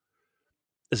you,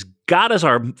 as God is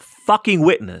our fucking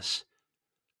witness,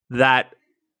 that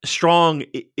Strong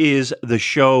is the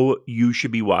show you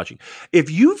should be watching. If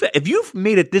you've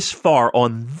made it this far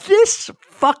on this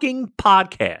fucking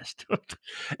podcast,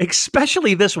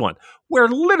 especially this one, where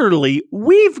literally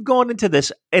we've gone into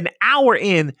this an hour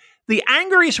in, the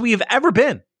angriest we have ever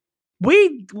been.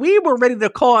 We were ready to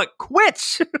call it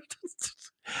quits,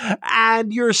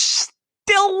 and you're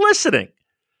still listening.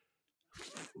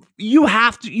 You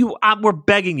have to. We're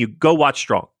begging you, go watch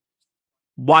Strong.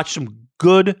 Watch some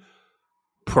good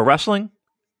pro wrestling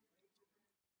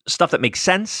stuff that makes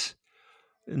sense.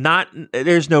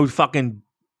 There's no fucking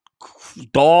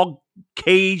dog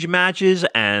cage matches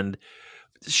and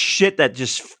shit that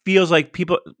just feels like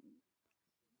people.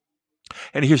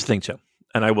 And here's the thing too,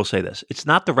 and I will say this: it's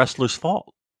not the wrestler's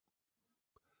fault.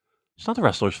 It's not the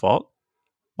wrestler's fault.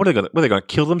 What are they going to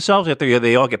kill themselves after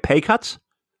they all get pay cuts?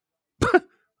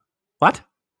 What?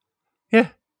 Yeah.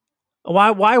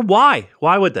 Why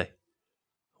would they?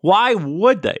 Why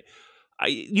would they?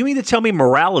 You mean to tell me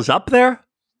morale is up there?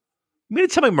 You mean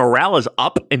to tell me morale is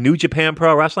up in New Japan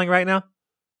Pro Wrestling right now?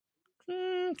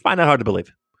 Find that hard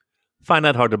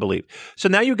to believe. So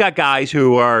now you got guys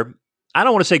who are, I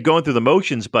don't want to say going through the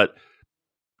motions, but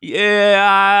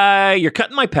yeah, you're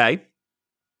cutting my pay.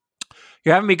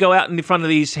 You're having me go out in front of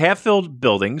these half-filled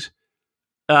buildings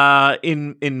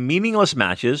in meaningless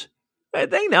matches.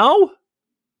 They know.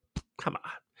 Come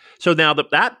on. So now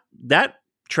that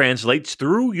translates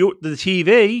through the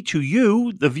TV to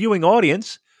you, the viewing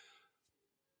audience.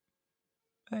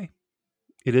 Hey,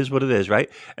 it is what it is, right?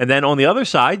 And then on the other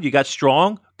side, you got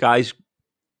Strong guys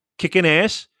kicking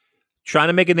ass, trying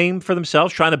to make a name for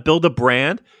themselves, trying to build a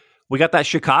brand. We got that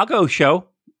Chicago show.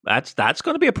 That's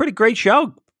going to be a pretty great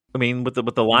show. I mean, with the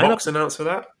lineup. Mox announced for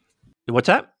that. What's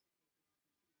that?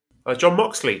 John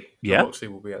Moxley. Yeah, John Moxley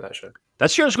will be at that show. That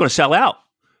show's going to sell out.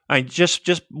 I mean, just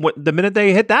the minute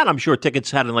they hit that, I'm sure tickets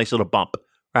had a nice little bump,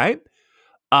 right?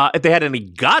 If they had any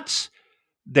guts,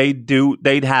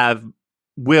 they'd have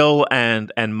Will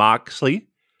and Moxley,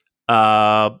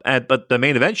 but the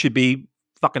main event should be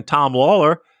fucking Tom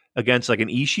Lawler against like an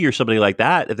Ishii or somebody like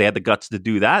that. If they had the guts to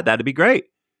do that, that'd be great.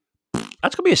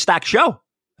 That's gonna be a stacked show.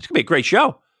 That's gonna be a great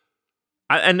show.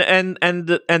 And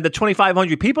the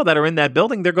 2,500 people that are in that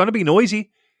building, they're going to be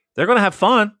noisy. They're going to have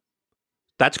fun.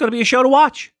 That's going to be a show to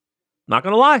watch. Not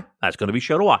going to lie, that's going to be a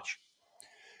show to watch.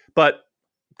 But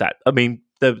the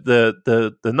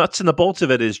nuts and the bolts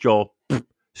of it is, Joel,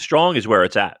 Strong is where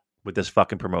it's at with this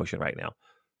fucking promotion right now.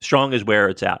 Strong is where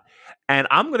it's at. And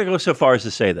I'm going to go so far as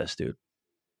to say this, dude.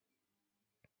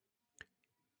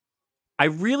 I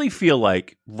really feel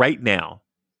like right now,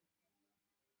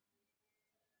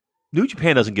 New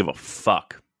Japan doesn't give a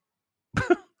fuck.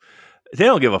 They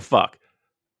don't give a fuck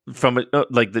from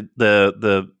like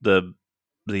the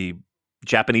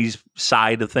Japanese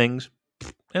side of things.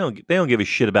 They don't give a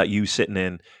shit about you sitting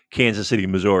in Kansas City,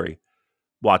 Missouri,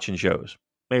 watching shows.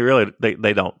 They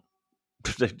don't.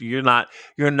 You're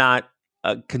not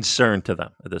a concern to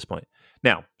them at this point.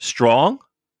 Now, Strong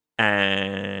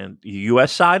and the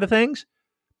U.S. side of things,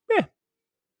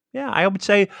 yeah, I would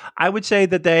say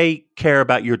that they care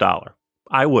about your dollar.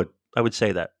 I would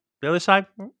say that. The other side,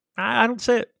 I don't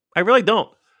say it. I really don't.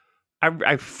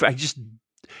 I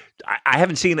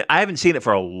haven't seen it. I haven't seen it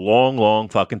for a long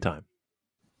fucking time.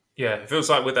 Yeah, it feels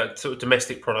like with that sort of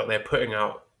domestic product, they're putting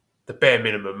out the bare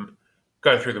minimum,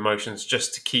 going through the motions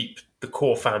just to keep the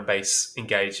core fan base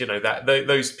engaged. You know, that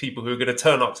those people who are going to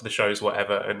turn up to the shows,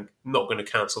 whatever, and not going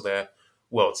to cancel their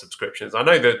world subscriptions. I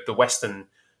know that the Western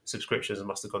subscriptions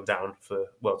must have gone down for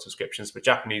world subscriptions, but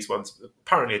Japanese ones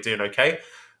apparently are doing okay.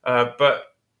 But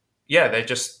yeah, they're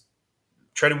just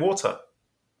treading water.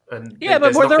 And yeah,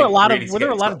 but were there a lot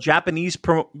of Japanese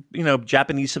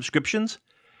Japanese subscriptions?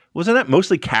 Wasn't that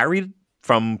mostly carried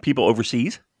from people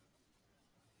overseas?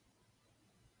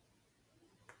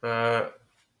 I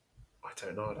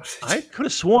don't know. I could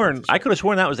have sworn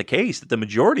that was the case. That the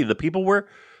majority of the people were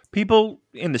people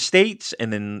in the States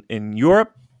and in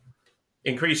Europe.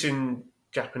 Increase in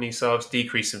Japanese subs,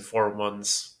 decrease in foreign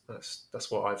ones. That's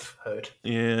what I've heard.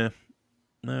 Yeah.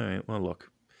 All right. Well,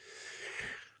 look,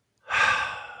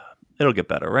 it'll get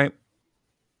better, right?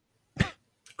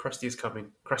 Krusty's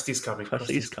coming.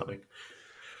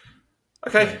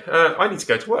 Okay, I need to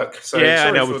go to work. So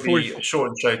sorry for the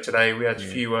shortened show today. We had a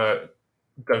few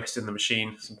ghosts in the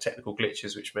machine, some technical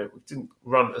glitches, which meant we didn't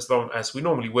run as long as we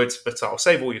normally would, but I'll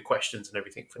save all your questions and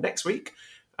everything for next week.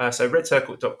 So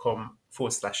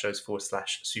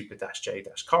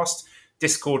redcircle.com/super-j-cast.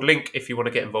 Discord link if you want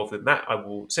to get involved in that. I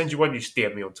will send you one. You just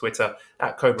DM me on Twitter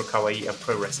at Cobra Kawaii and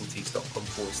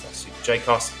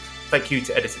prowrestlingtees.com/superjcast. Thank you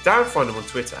to editor Dan. Find him on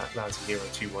Twitter at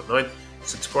LousyHero219.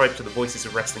 Subscribe to the Voices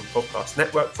of Wrestling Podcast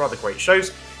Network for other great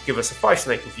shows. Give us a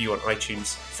 5-snake review on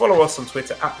iTunes. Follow us on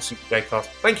Twitter at the SuperJcast.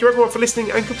 Thank you everyone for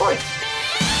listening and goodbye.